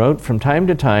Coyne wrote, "From time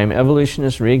to time,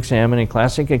 evolutionists re-examine a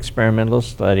classic experimental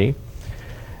study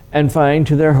and find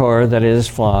to their horror that it is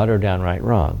flawed or downright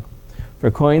wrong.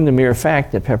 For Coyne, the mere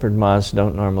fact that peppered moths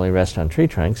don't normally rest on tree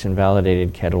trunks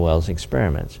invalidated Kettlewell's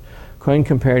experiments. Coyne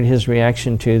compared his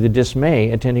reaction to the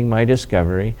dismay attending my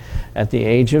discovery at the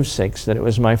age of 6 that it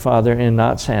was my father and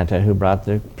not Santa who brought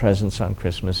the presents on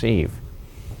Christmas Eve.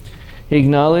 He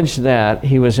acknowledged that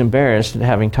he was embarrassed at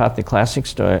having taught the classic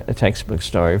textbook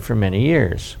story for many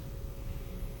years."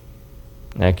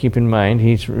 Now keep in mind,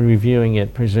 he's reviewing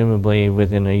it presumably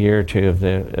within a year or two of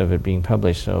it being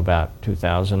published, so about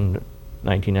 2000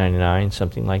 1999,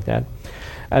 something like that.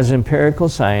 As empirical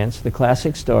science, the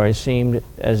classic story seemed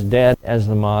as dead as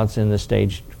the moths in the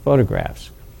staged photographs.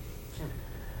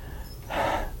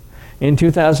 In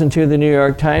 2002, the New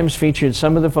York Times featured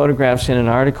some of the photographs in an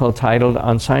article titled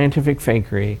 "On Scientific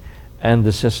Fakery and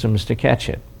the Systems to Catch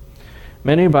It."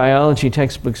 Many biology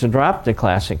textbooks dropped the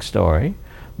classic story,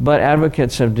 but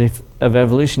advocates of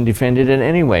evolution defended it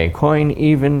anyway. Coyne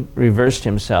even reversed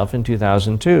himself in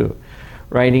 2002,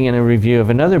 writing in a review of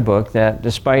another book that,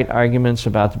 despite arguments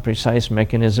about the precise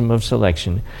mechanism of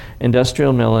selection,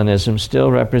 industrial melanism still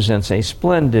represents a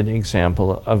splendid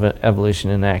example of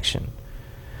evolution in action.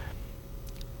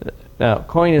 Now,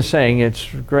 Coyne is saying it's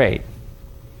great.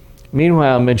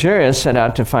 Meanwhile, Majerus set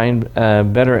out to find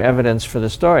better evidence for the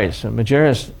story. So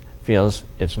Majerus feels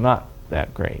it's not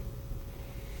that great.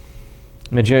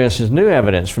 Majerus' new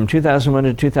evidence from 2001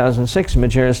 to 2006,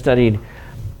 Majerus studied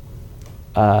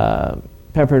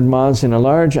peppered moths in a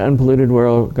large unpolluted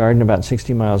rural garden about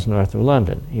 60 miles north of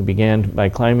London. He began by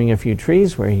climbing a few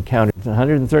trees where he counted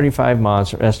 135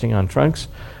 moths resting on trunks,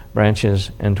 branches,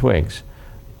 and twigs.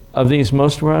 Of these,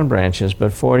 most were on branches,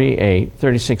 but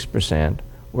 36%,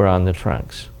 were on the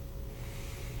trunks.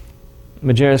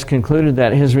 Majerus concluded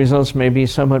that his results may be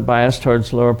somewhat biased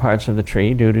towards lower parts of the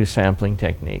tree due to sampling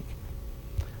technique.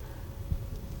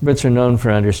 Brits are known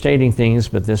for understating things,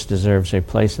 but this deserves a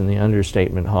place in the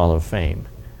Understatement Hall of Fame.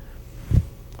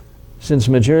 Since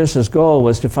Majerus' goal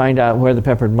was to find out where the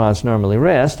peppered moths normally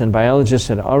rest, and biologists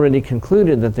had already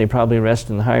concluded that they probably rest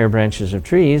in the higher branches of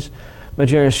trees,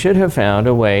 Majerus should have found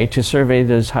a way to survey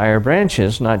those higher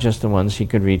branches, not just the ones he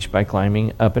could reach by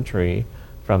climbing up a tree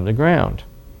from the ground.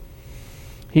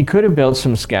 He could have built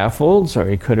some scaffolds, or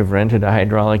he could have rented a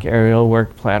hydraulic aerial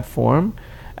work platform.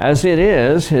 As it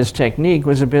is, his technique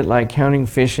was a bit like counting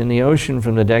fish in the ocean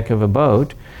from the deck of a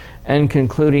boat and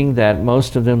concluding that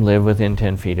most of them live within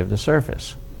 10 feet of the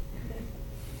surface.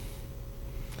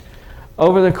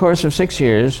 Over the course of 6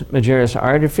 years, Majerus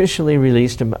artificially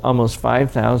released almost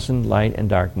 5,000 light and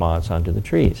dark moths onto the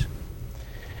trees.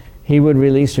 He would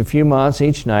release a few moths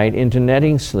each night into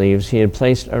netting sleeves he had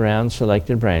placed around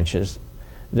selected branches.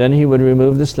 Then he would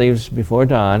remove the sleeves before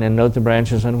dawn and note the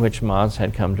branches on which moths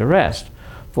had come to rest.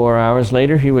 4 hours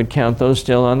later, he would count those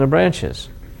still on the branches.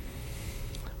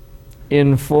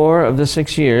 In 4 of the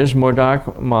 6 years, more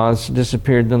dark moths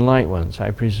disappeared than light ones.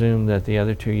 I presume that the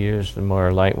other 2 years, the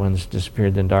more light ones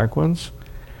disappeared than dark ones.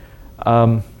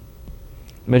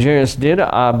 Majerus did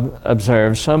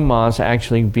observe some moths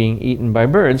actually being eaten by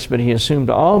birds, but he assumed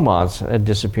all moths had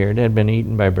disappeared, had been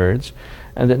eaten by birds,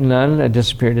 and that none had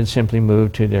disappeared and simply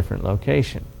moved to a different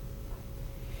location.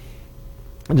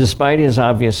 Despite his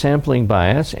obvious sampling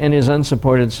bias and his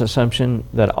unsupported assumption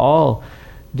that all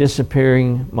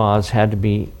disappearing moths had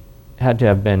to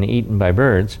have been eaten by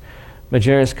birds,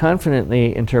 Majerus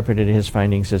confidently interpreted his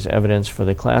findings as evidence for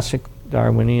the classic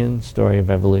Darwinian story of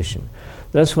evolution.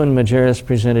 Thus, when Majerus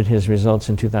presented his results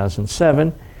in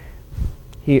 2007,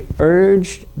 he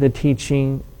urged the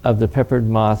teaching of the peppered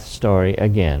moth story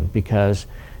again because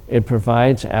it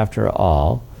provides, after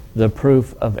all, the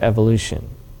proof of evolution.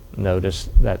 Notice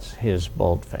that's his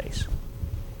boldface.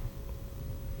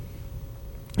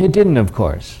 It didn't, of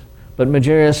course, but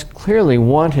Majerus clearly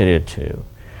wanted it to.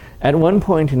 At one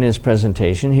point in his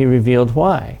presentation, he revealed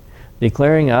why,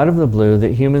 declaring out of the blue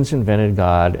that humans invented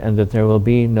God and that there will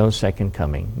be no second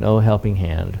coming, no helping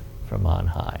hand from on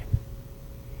high.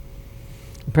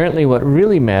 Apparently, what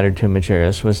really mattered to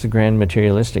Majerus was the grand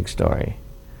materialistic story.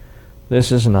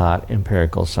 This is not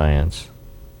empirical science,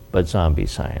 but zombie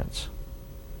science.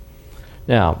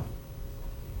 Now,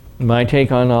 my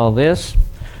take on all this,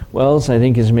 Wells, I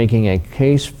think, is making a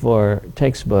case for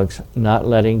textbooks not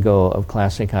letting go of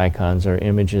classic icons or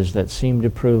images that seem to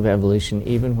prove evolution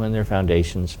even when their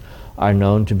foundations are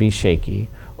known to be shaky,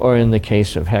 or in the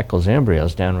case of Haeckel's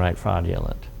embryos, downright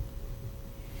fraudulent.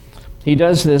 He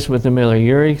does this with the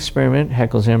Miller-Urey experiment,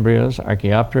 Haeckel's embryos,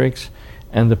 Archaeopteryx,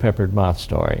 and the peppered moth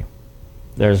story.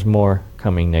 There's more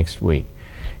coming next week.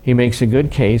 He makes a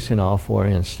good case in all 4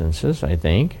 instances, I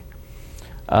think.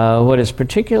 What is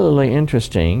particularly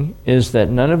interesting is that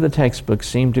none of the textbooks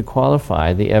seem to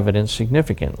qualify the evidence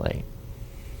significantly.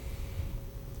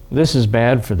 This is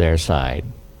bad for their side.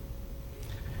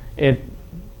 It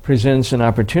presents an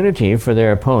opportunity for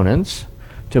their opponents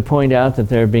to point out that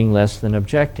they're being less than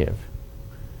objective,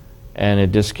 and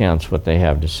it discounts what they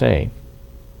have to say.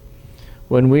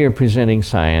 When we are presenting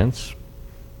science,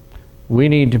 we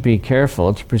need to be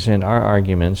careful to present our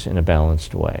arguments in a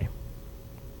balanced way.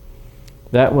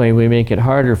 That way, we make it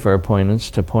harder for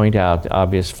opponents to point out the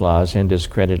obvious flaws and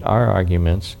discredit our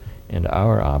arguments and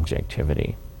our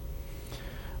objectivity.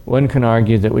 One can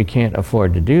argue that we can't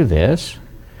afford to do this,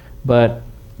 but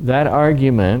that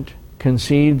argument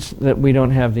concedes that we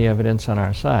don't have the evidence on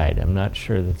our side. I'm not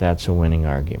sure that that's a winning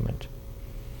argument.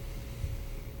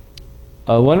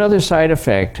 One other side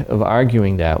effect of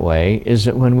arguing that way is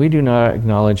that when we do not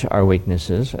acknowledge our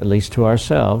weaknesses, at least to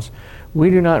ourselves, we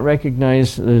do not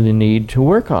recognize the need to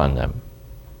work on them.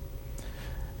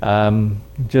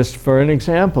 Just for an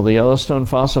example, the Yellowstone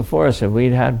fossil forest, if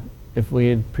we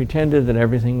had pretended that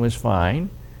everything was fine,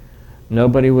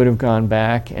 nobody would have gone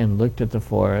back and looked at the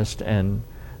forest and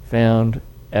found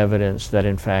evidence that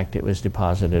in fact it was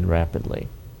deposited rapidly.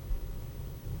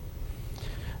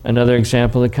 Another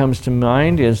example that comes to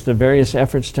mind is the various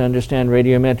efforts to understand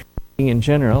radiometric in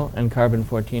general and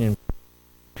carbon-14 in.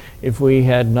 If we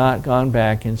had not gone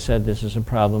back and said this is a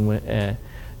problem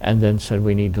and then said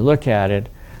we need to look at it,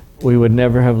 we would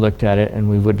never have looked at it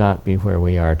and we would not be where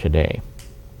we are today.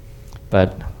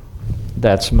 But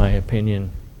that's my opinion.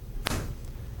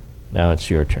 Now it's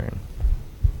your turn.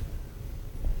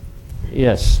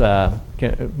 Yes,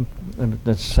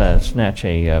 let's snatch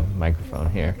a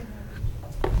microphone here.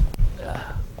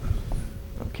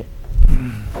 Okay.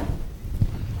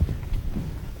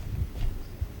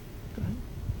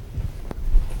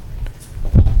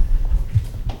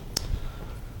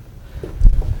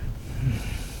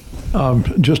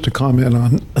 Just to comment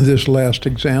on this last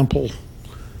example,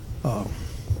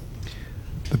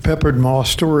 the peppered moth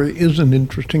story is an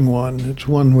interesting one. It's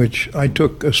one which I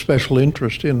took a special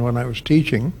interest in when I was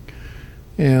teaching.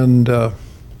 And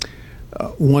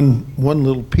one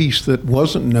little piece that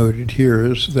wasn't noted here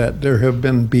is that there have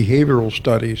been behavioral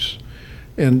studies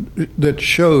and that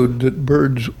showed that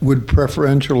birds would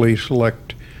preferentially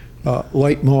select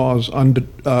light moths on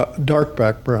dark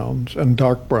backgrounds and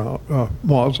dark brown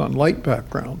moths on light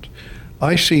backgrounds.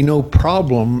 I see no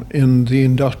problem in the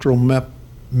industrial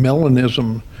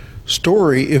melanism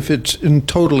story if it's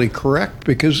totally correct,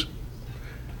 because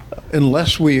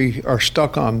unless we are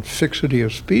stuck on fixity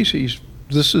of species,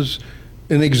 this is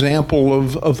an example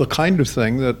of the kind of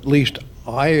thing that at least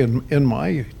I, in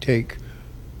my take,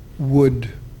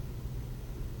 would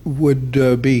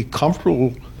be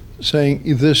comfortable saying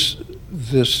this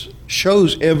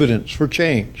shows evidence for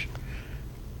change.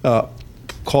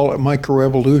 Call it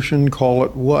microevolution, call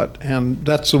it what, and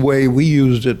that's the way we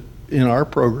used it in our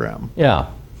program.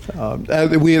 Yeah.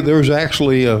 There was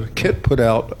actually a kit put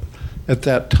out at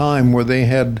that time where they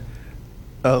had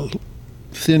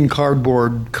thin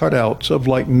cardboard cutouts of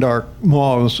light and dark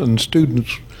moths, and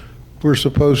students were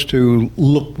supposed to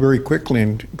look very quickly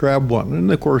and grab one.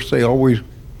 And of course, they always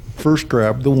first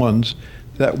grabbed the ones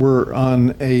that were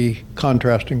on a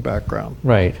contrasting background.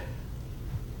 Right.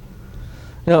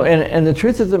 No, and the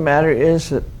truth of the matter is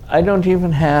that I don't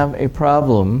even have a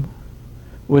problem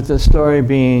with the story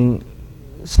being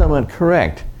somewhat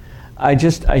correct. I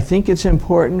think it's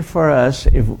important for us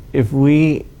if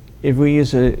we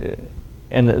use it,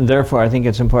 and therefore I think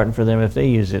it's important for them if they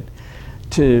use it,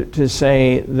 to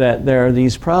say that there are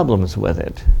these problems with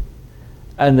it,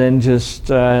 and then just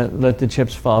let the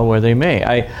chips fall where they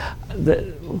may.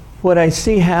 What I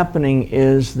see happening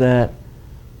is that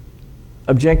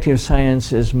objective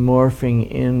science is morphing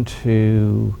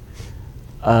into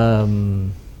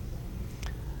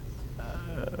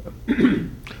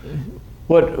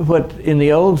what in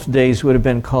the old days would have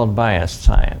been called biased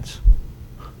science.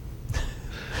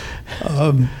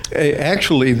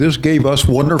 Actually, this gave us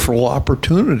wonderful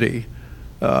opportunity.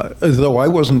 Though I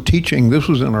wasn't teaching, this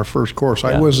was in our first course. Yeah.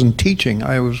 I wasn't teaching,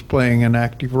 I was playing an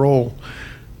active role.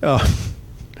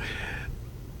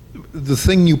 The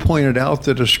thing you pointed out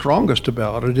that is strongest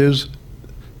about it is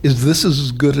this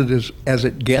as good as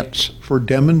it gets for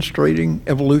demonstrating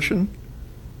evolution?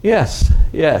 Yes,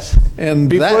 yes. And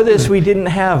before this, we didn't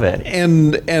have it.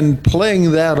 And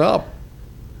playing that up,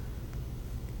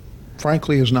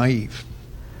 frankly, is naive.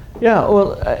 Yeah,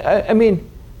 well, I mean,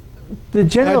 the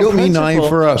general I don't mean principle, naive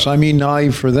for us, I mean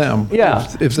naive for them, yeah.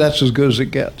 if that's as good as it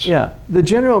gets. Yeah, the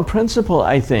general principle,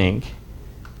 I think,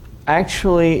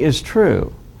 actually is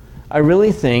true. I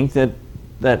really think that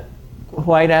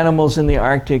white animals in the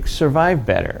Arctic survive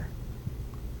better.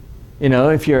 You know,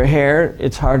 if you're a hare,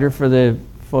 it's harder for the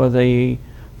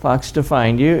fox to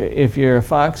find you. If you're a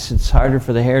fox, it's harder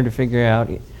for the hare to figure out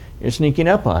you're sneaking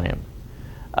up on him.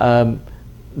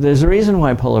 There's a reason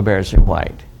why polar bears are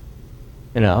white.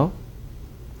 You know,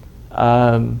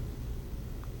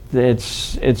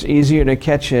 it's easier to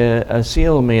catch a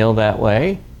seal meal that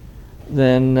way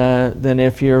than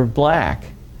if you're black,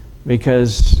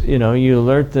 because you know you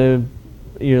alert the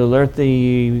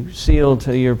seal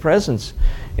to your presence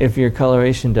if your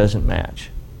coloration doesn't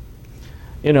match.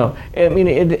 You know, I mean,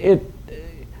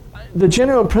 the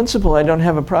general principle I don't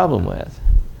have a problem with.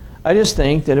 I just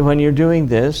think that when you're doing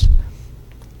this,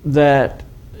 that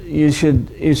you should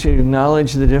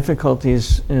acknowledge the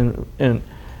difficulties and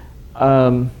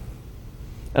I'm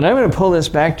going to pull this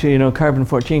back to carbon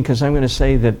 14, because I'm going to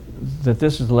say that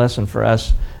this is a lesson for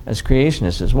us as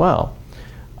creationists as well.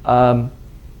 I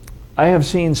have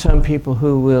seen some people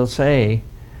who will say,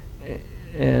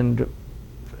 and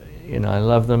I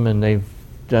love them and they've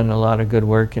done a lot of good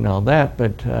work and all that,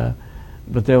 but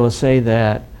they will say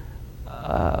that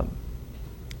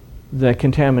that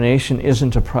contamination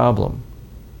isn't a problem.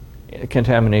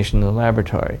 Contamination in the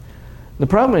laboratory. The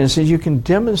problem is that you can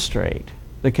demonstrate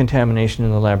the contamination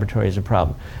in the laboratory is a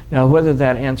problem. Now, whether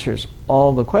that answers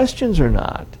all the questions or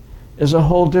not is a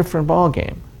whole different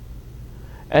ballgame.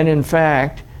 And in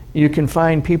fact, you can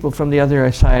find people from the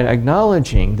other side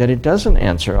acknowledging that it doesn't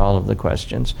answer all of the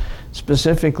questions.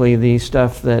 Specifically, the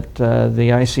stuff that the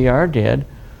ICR did,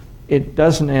 it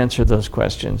doesn't answer those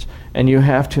questions. And you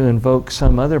have to invoke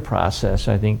some other process.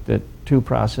 I think that two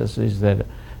processes that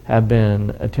have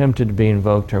been attempted to be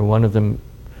invoked are, one of them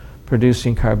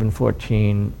producing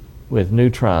carbon-14 with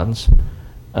neutrons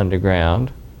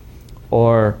underground,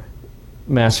 or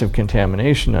massive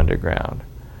contamination underground,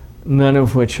 none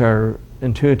of which are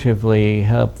intuitively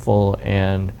helpful,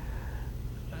 and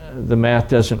the math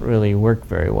doesn't really work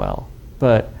very well.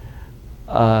 But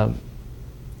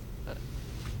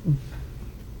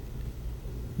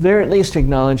they're at least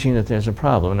acknowledging that there's a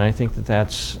problem, and I think that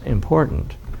that's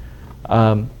important.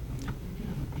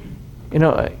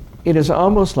 It is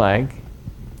almost like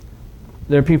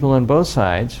there are people on both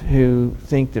sides who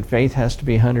think that faith has to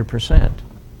be 100%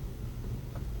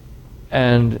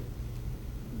 and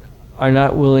are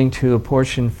not willing to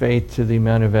apportion faith to the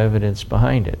amount of evidence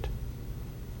behind it.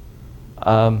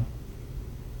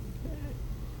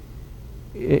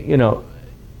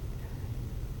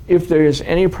 If there is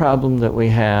any problem that we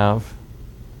have,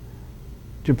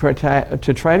 to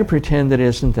try to pretend that it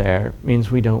isn't there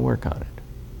means we don't work on it.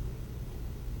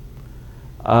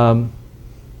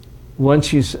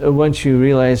 Once you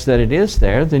realize that it is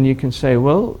there, then you can say,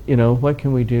 well, what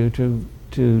can we do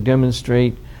to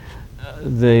demonstrate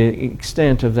the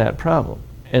extent of that problem,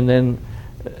 and then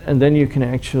you can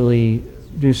actually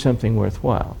do something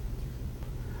worthwhile.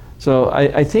 So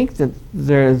I think that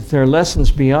there are lessons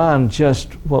beyond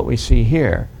just what we see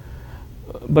here,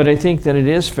 but I think that it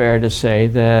is fair to say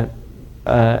that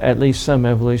at least some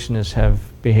evolutionists have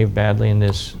behaved badly in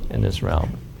this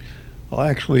realm. Well,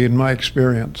 actually, in my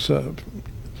experience,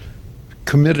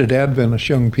 committed Adventist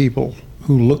young people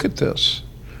who look at this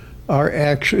are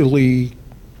actually,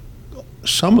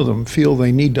 some of them feel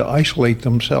they need to isolate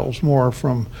themselves more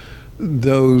from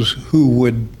those who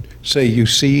would say, you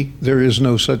see, there is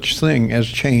no such thing as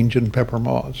change in pepper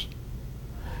moths.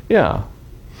 Yeah.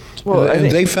 Well,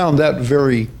 and they found that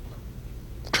very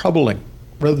troubling,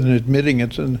 rather than admitting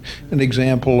it's an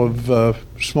example of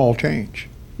small change.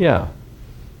 Yeah.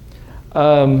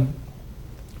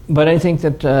 But I think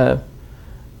that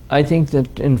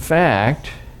in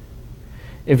fact,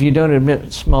 if you don't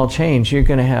admit small change, you're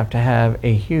going to have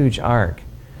a huge ark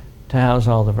to house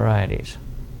all the varieties.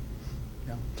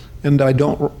 Yeah. And I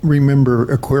don't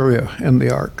remember Aquaria in the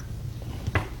ark.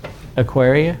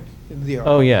 Aquaria? In the ark.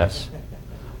 Oh, yes.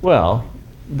 Well,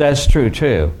 that's true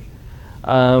too.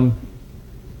 But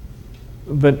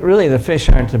really, the fish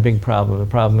aren't the big problem. The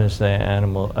problem is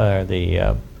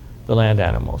the land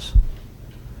animals.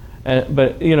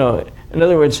 But in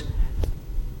other words,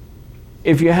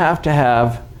 if you have to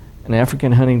have an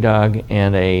African hunting dog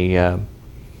and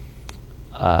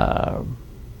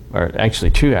or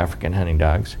actually 2 African hunting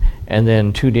dogs, and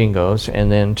then 2 dingoes,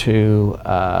 and then 2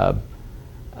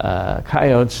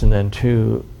 coyotes, and then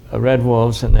 2 red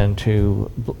wolves, and then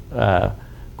 2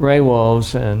 gray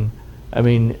wolves, and I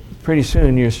mean, pretty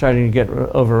soon you're starting to get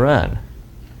overrun.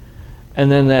 And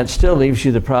then that still leaves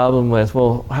you the problem with,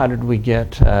 well, how did we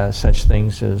get such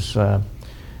things as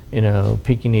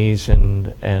Pekingese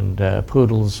and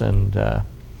poodles and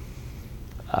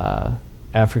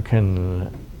African,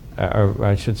 or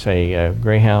I should say,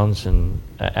 greyhounds and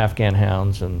Afghan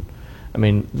hounds, and I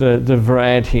mean the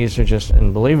varieties are just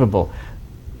unbelievable.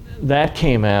 That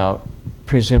came out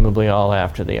presumably all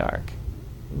after the ark.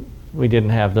 We didn't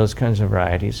have those kinds of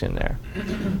varieties in there.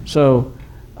 So,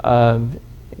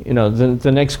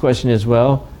 the next question is,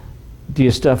 well, do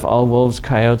you stuff all wolves,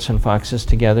 coyotes, and foxes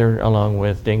together along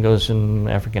with dingoes and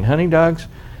African hunting dogs,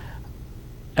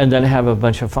 and then have a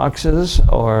bunch of foxes,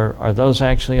 or are those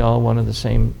actually all one of the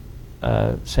same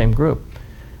group?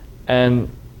 And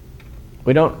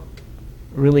we don't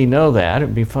really know that.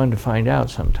 It'd be fun to find out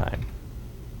sometime.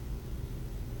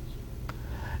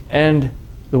 And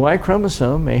the Y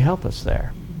chromosome may help us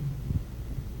there,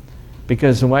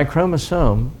 because the Y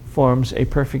chromosome forms a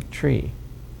perfect tree.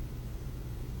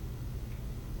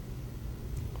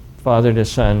 Father to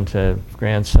son to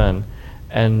grandson,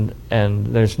 and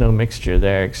there's no mixture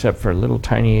there except for little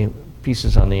tiny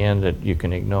pieces on the end that you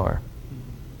can ignore.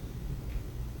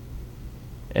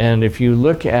 And if you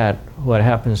look at what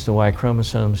happens to Y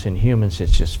chromosomes in humans,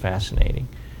 it's just fascinating.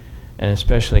 And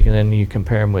especially then you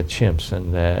compare them with chimps,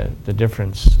 and the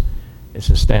difference is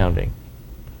astounding.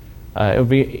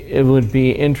 It would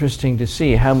be interesting to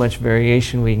see how much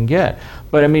variation we can get.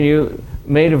 But I mean, you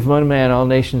made of one man all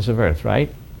nations of earth, right?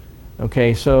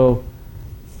 Okay, so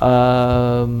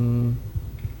that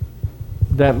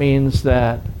means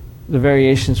that the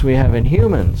variations we have in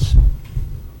humans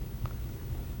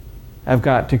have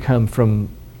got to come from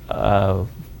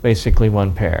basically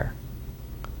one pair.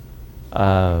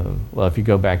 Well, if you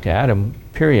go back to Adam,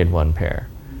 period, one pair.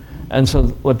 And so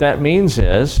what that means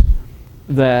is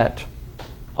that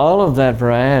all of that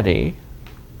variety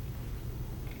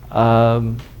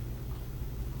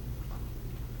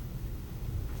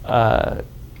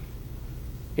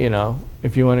you know,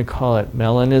 if you want to call it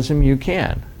melanism, you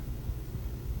can.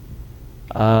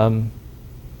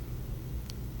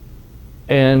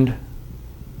 And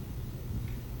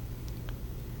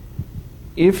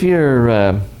if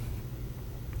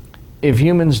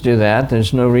humans do that,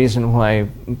 there's no reason why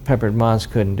peppered moths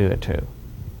couldn't do it too. Of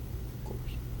course.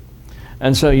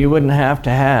 And so you wouldn't have to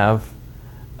have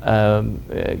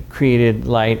created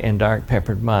light and dark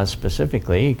peppered moths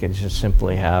specifically. You could just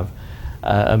simply have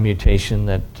a mutation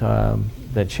that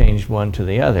changed one to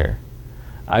the other.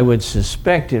 I would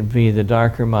suspect it'd be the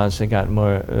darker moths that got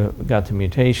the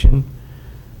mutation,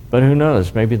 but who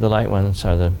knows? Maybe the light ones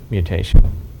are the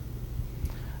mutation.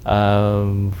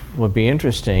 Would be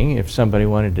interesting if somebody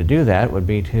wanted to do that would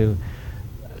be to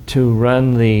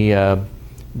run the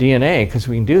DNA, because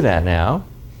we can do that now,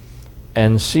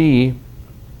 and see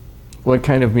what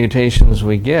kind of mutations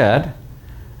we get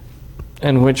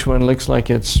and which one looks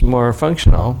like it's more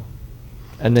functional,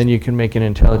 and then you can make an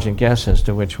intelligent guess as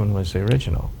to which one was the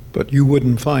original. But you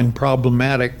wouldn't find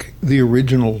problematic the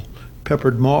original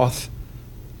peppered moth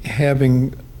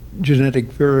having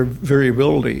genetic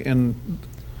variability in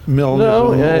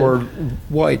melanism or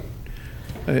white.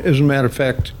 As a matter of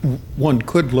fact, one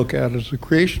could look at it as a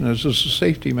creationist, as a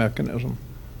safety mechanism.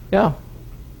 Yeah.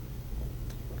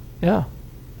 Yeah.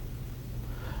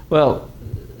 Well,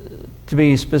 to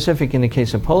be specific, in the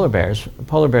case of polar bears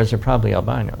are probably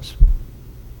albinos.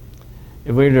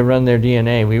 If we were to run their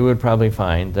DNA, we would probably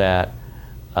find that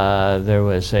there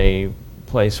was a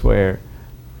place where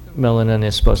melanin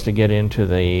is supposed to get into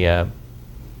the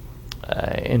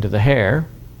hair,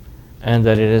 and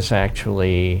that it is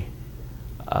actually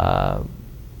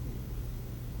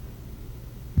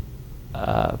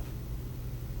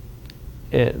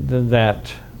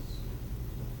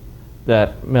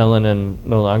that melanin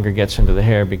no longer gets into the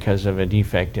hair because of a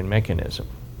defect in mechanism.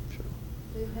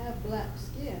 They have black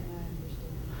skin, I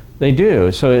understand. They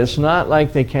do. So it's not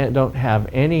like they don't have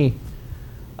any.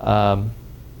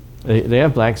 They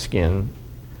have black skin,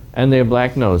 and they have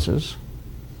black noses,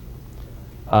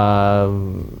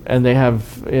 and they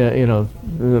have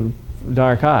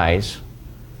dark eyes.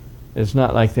 It's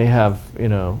not like they have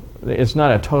It's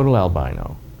not a total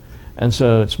albino, and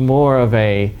so it's more of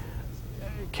a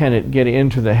can it get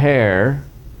into the hair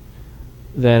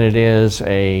than it is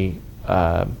a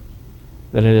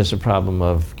problem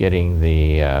of getting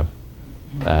the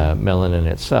melanin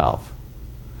itself.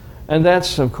 And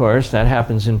that's, of course, that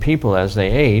happens in people as they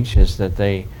age, is that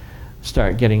they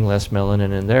start getting less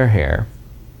melanin in their hair.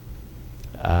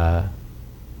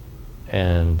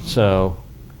 And so,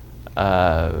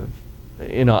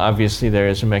 obviously there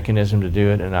is a mechanism to do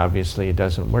it, and obviously it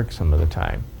doesn't work some of the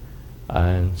time.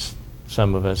 And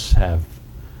some of us have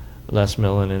less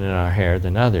melanin in our hair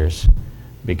than others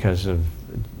because of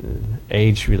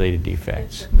age-related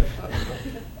defects.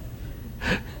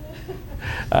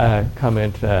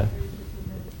 Comment.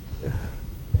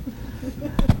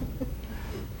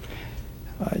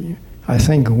 I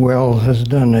think Wells has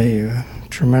done a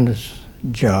tremendous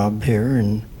job here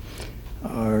in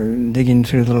digging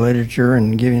through the literature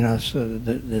and giving us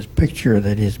this picture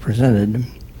that he's presented.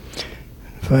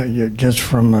 Just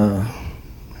from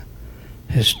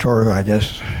historical, I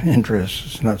guess, interest,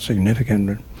 it's not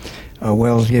significant, but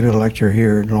Wells gave a lecture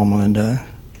here at Loma Linda, I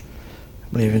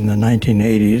believe in the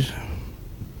 1980s,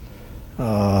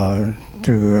 to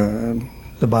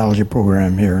the biology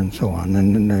program here and so on.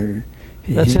 And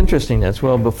that's interesting. That's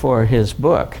well before his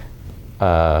book,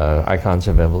 Icons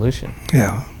of Evolution.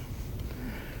 Yeah.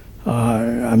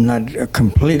 I'm not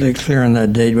completely clear on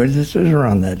that date, but this is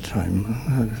around that time.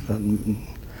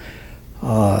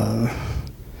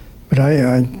 But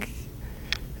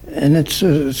and it's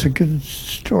a good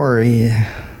story.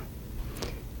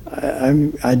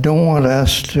 I don't want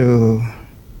us to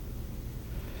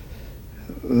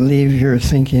leave here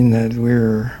thinking that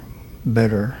we're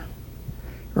better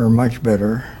or much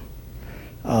better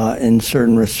in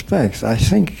certain respects. I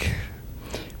think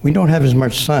we don't have as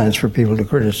much science for people to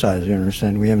criticize, you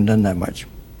understand? We haven't done that much.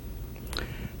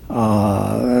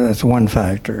 That's one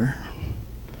factor.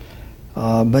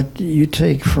 But you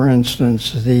take, for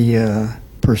instance, the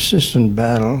persistent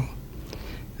battle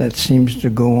that seems to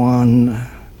go on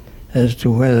as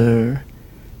to whether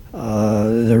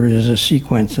there is a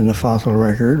sequence in the fossil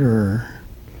record, or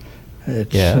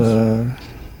it's, Yes.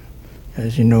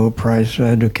 As you know, Price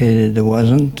advocated there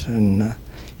wasn't, and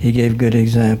he gave good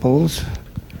examples.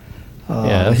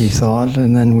 Yes. He thought,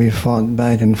 and then we fought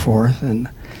back and forth, and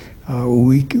and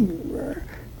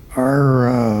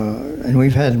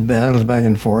we've had battles back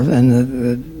and forth,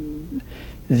 and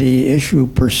the issue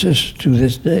persists to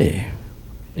this day.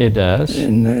 It does.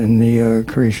 In the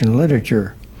creation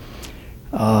literature.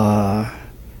 And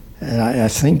I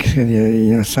think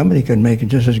somebody could make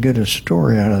just as good a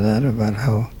story out of that about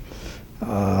how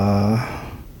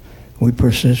we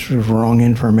persist with wrong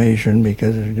information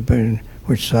because it depends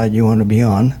which side you want to be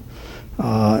on,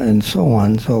 and so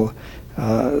on. So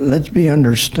let's be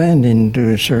understanding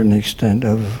to a certain extent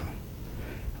of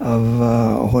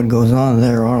what goes on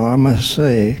there. Or I must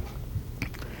say,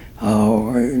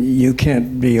 you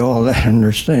can't be all that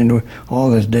understanding all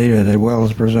this data that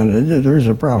Wells presented. There's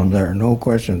a problem there, no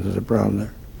question there's a problem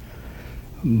there.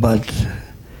 But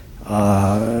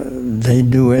they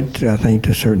do it, I think,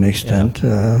 to a certain extent,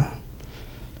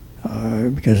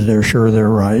 because they're sure they're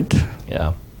right.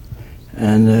 Yeah.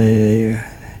 And they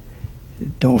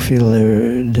don't feel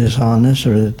they're dishonest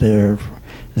or that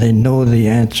they know the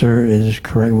answer is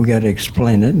correct. We got to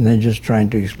explain it, and they're just trying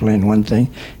to explain one thing.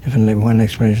 If one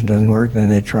explanation doesn't work, then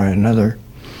they try another.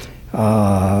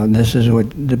 This is what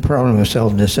the problem of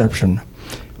self-deception,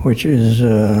 which is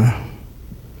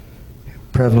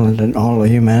prevalent in all of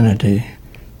humanity,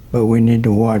 but we need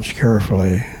to watch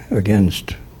carefully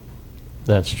against.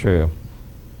 That's true.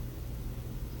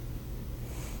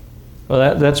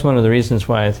 Well, that's one of the reasons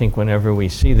why I think whenever we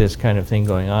see this kind of thing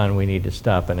going on, we need to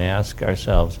stop and ask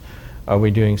ourselves, are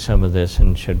we doing some of this,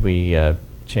 and should we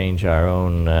change our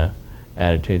own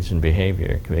attitudes and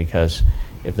behavior? Because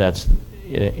if that's,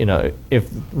 if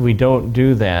we don't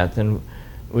do that, then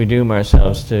we doom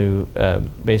ourselves to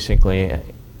basically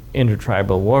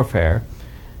intertribal warfare.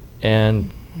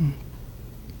 And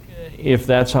if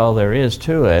that's all there is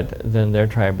to it, then their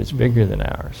tribe is bigger than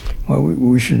ours. Well,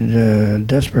 we should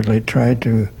desperately try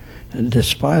to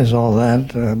despise all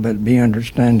that, but be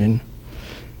understanding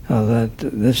that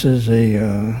this is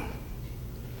a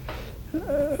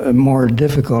more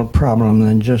difficult problem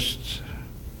than just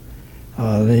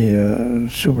the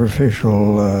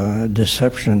superficial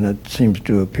deception that seems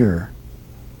to appear.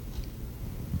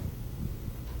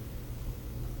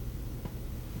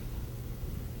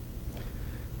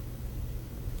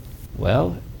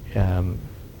 Well,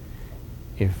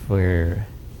 if we're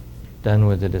done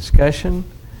with the discussion,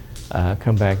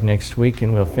 come back next week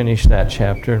and we'll finish that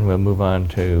chapter and we'll move on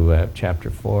to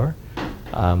chapter 4.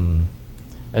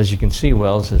 As you can see,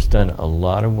 Wells has done a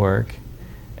lot of work,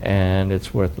 and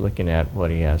it's worth looking at what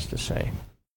he has to say.